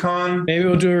Comic-Con. Maybe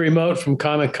we'll do a remote from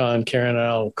Comic-Con. Karen and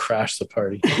I'll crash the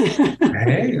party.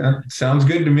 Hey, that sounds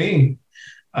good to me.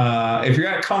 If you're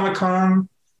at Comic-Con,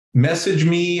 message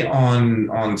me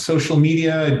on social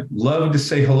media. I'd love to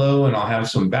say hello, and I'll have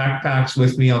some backpacks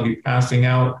with me. I'll be passing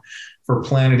out for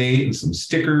Planet 8 and some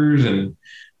stickers and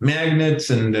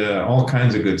magnets and all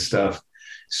kinds of good stuff.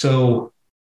 So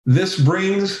this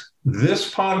brings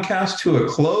this podcast to a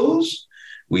close.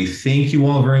 We thank you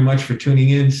all very much for tuning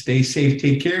in. Stay safe.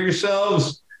 Take care of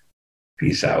yourselves.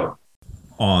 Peace out.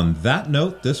 On that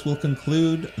note, this will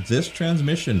conclude this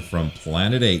transmission from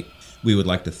Planet 8. We would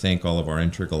like to thank all of our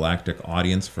intergalactic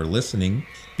audience for listening.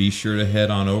 Be sure to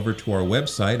head on over to our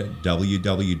website at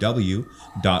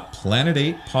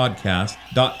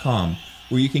www.planet8podcast.com,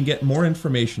 where you can get more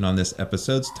information on this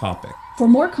episode's topic. For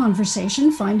more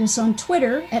conversation, find us on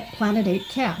Twitter at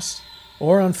Planet8Cast.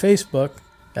 Or on Facebook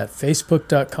at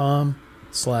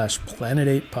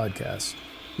facebook.com/Planet8Podcast.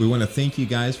 We want to thank you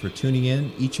guys for tuning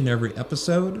in each and every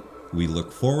episode. We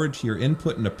look forward to your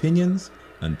input and opinions.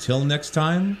 Until next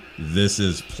time, this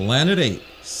is Planet 8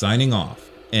 signing off.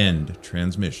 End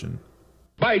transmission.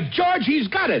 By George, he's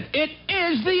got it. It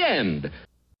is the end.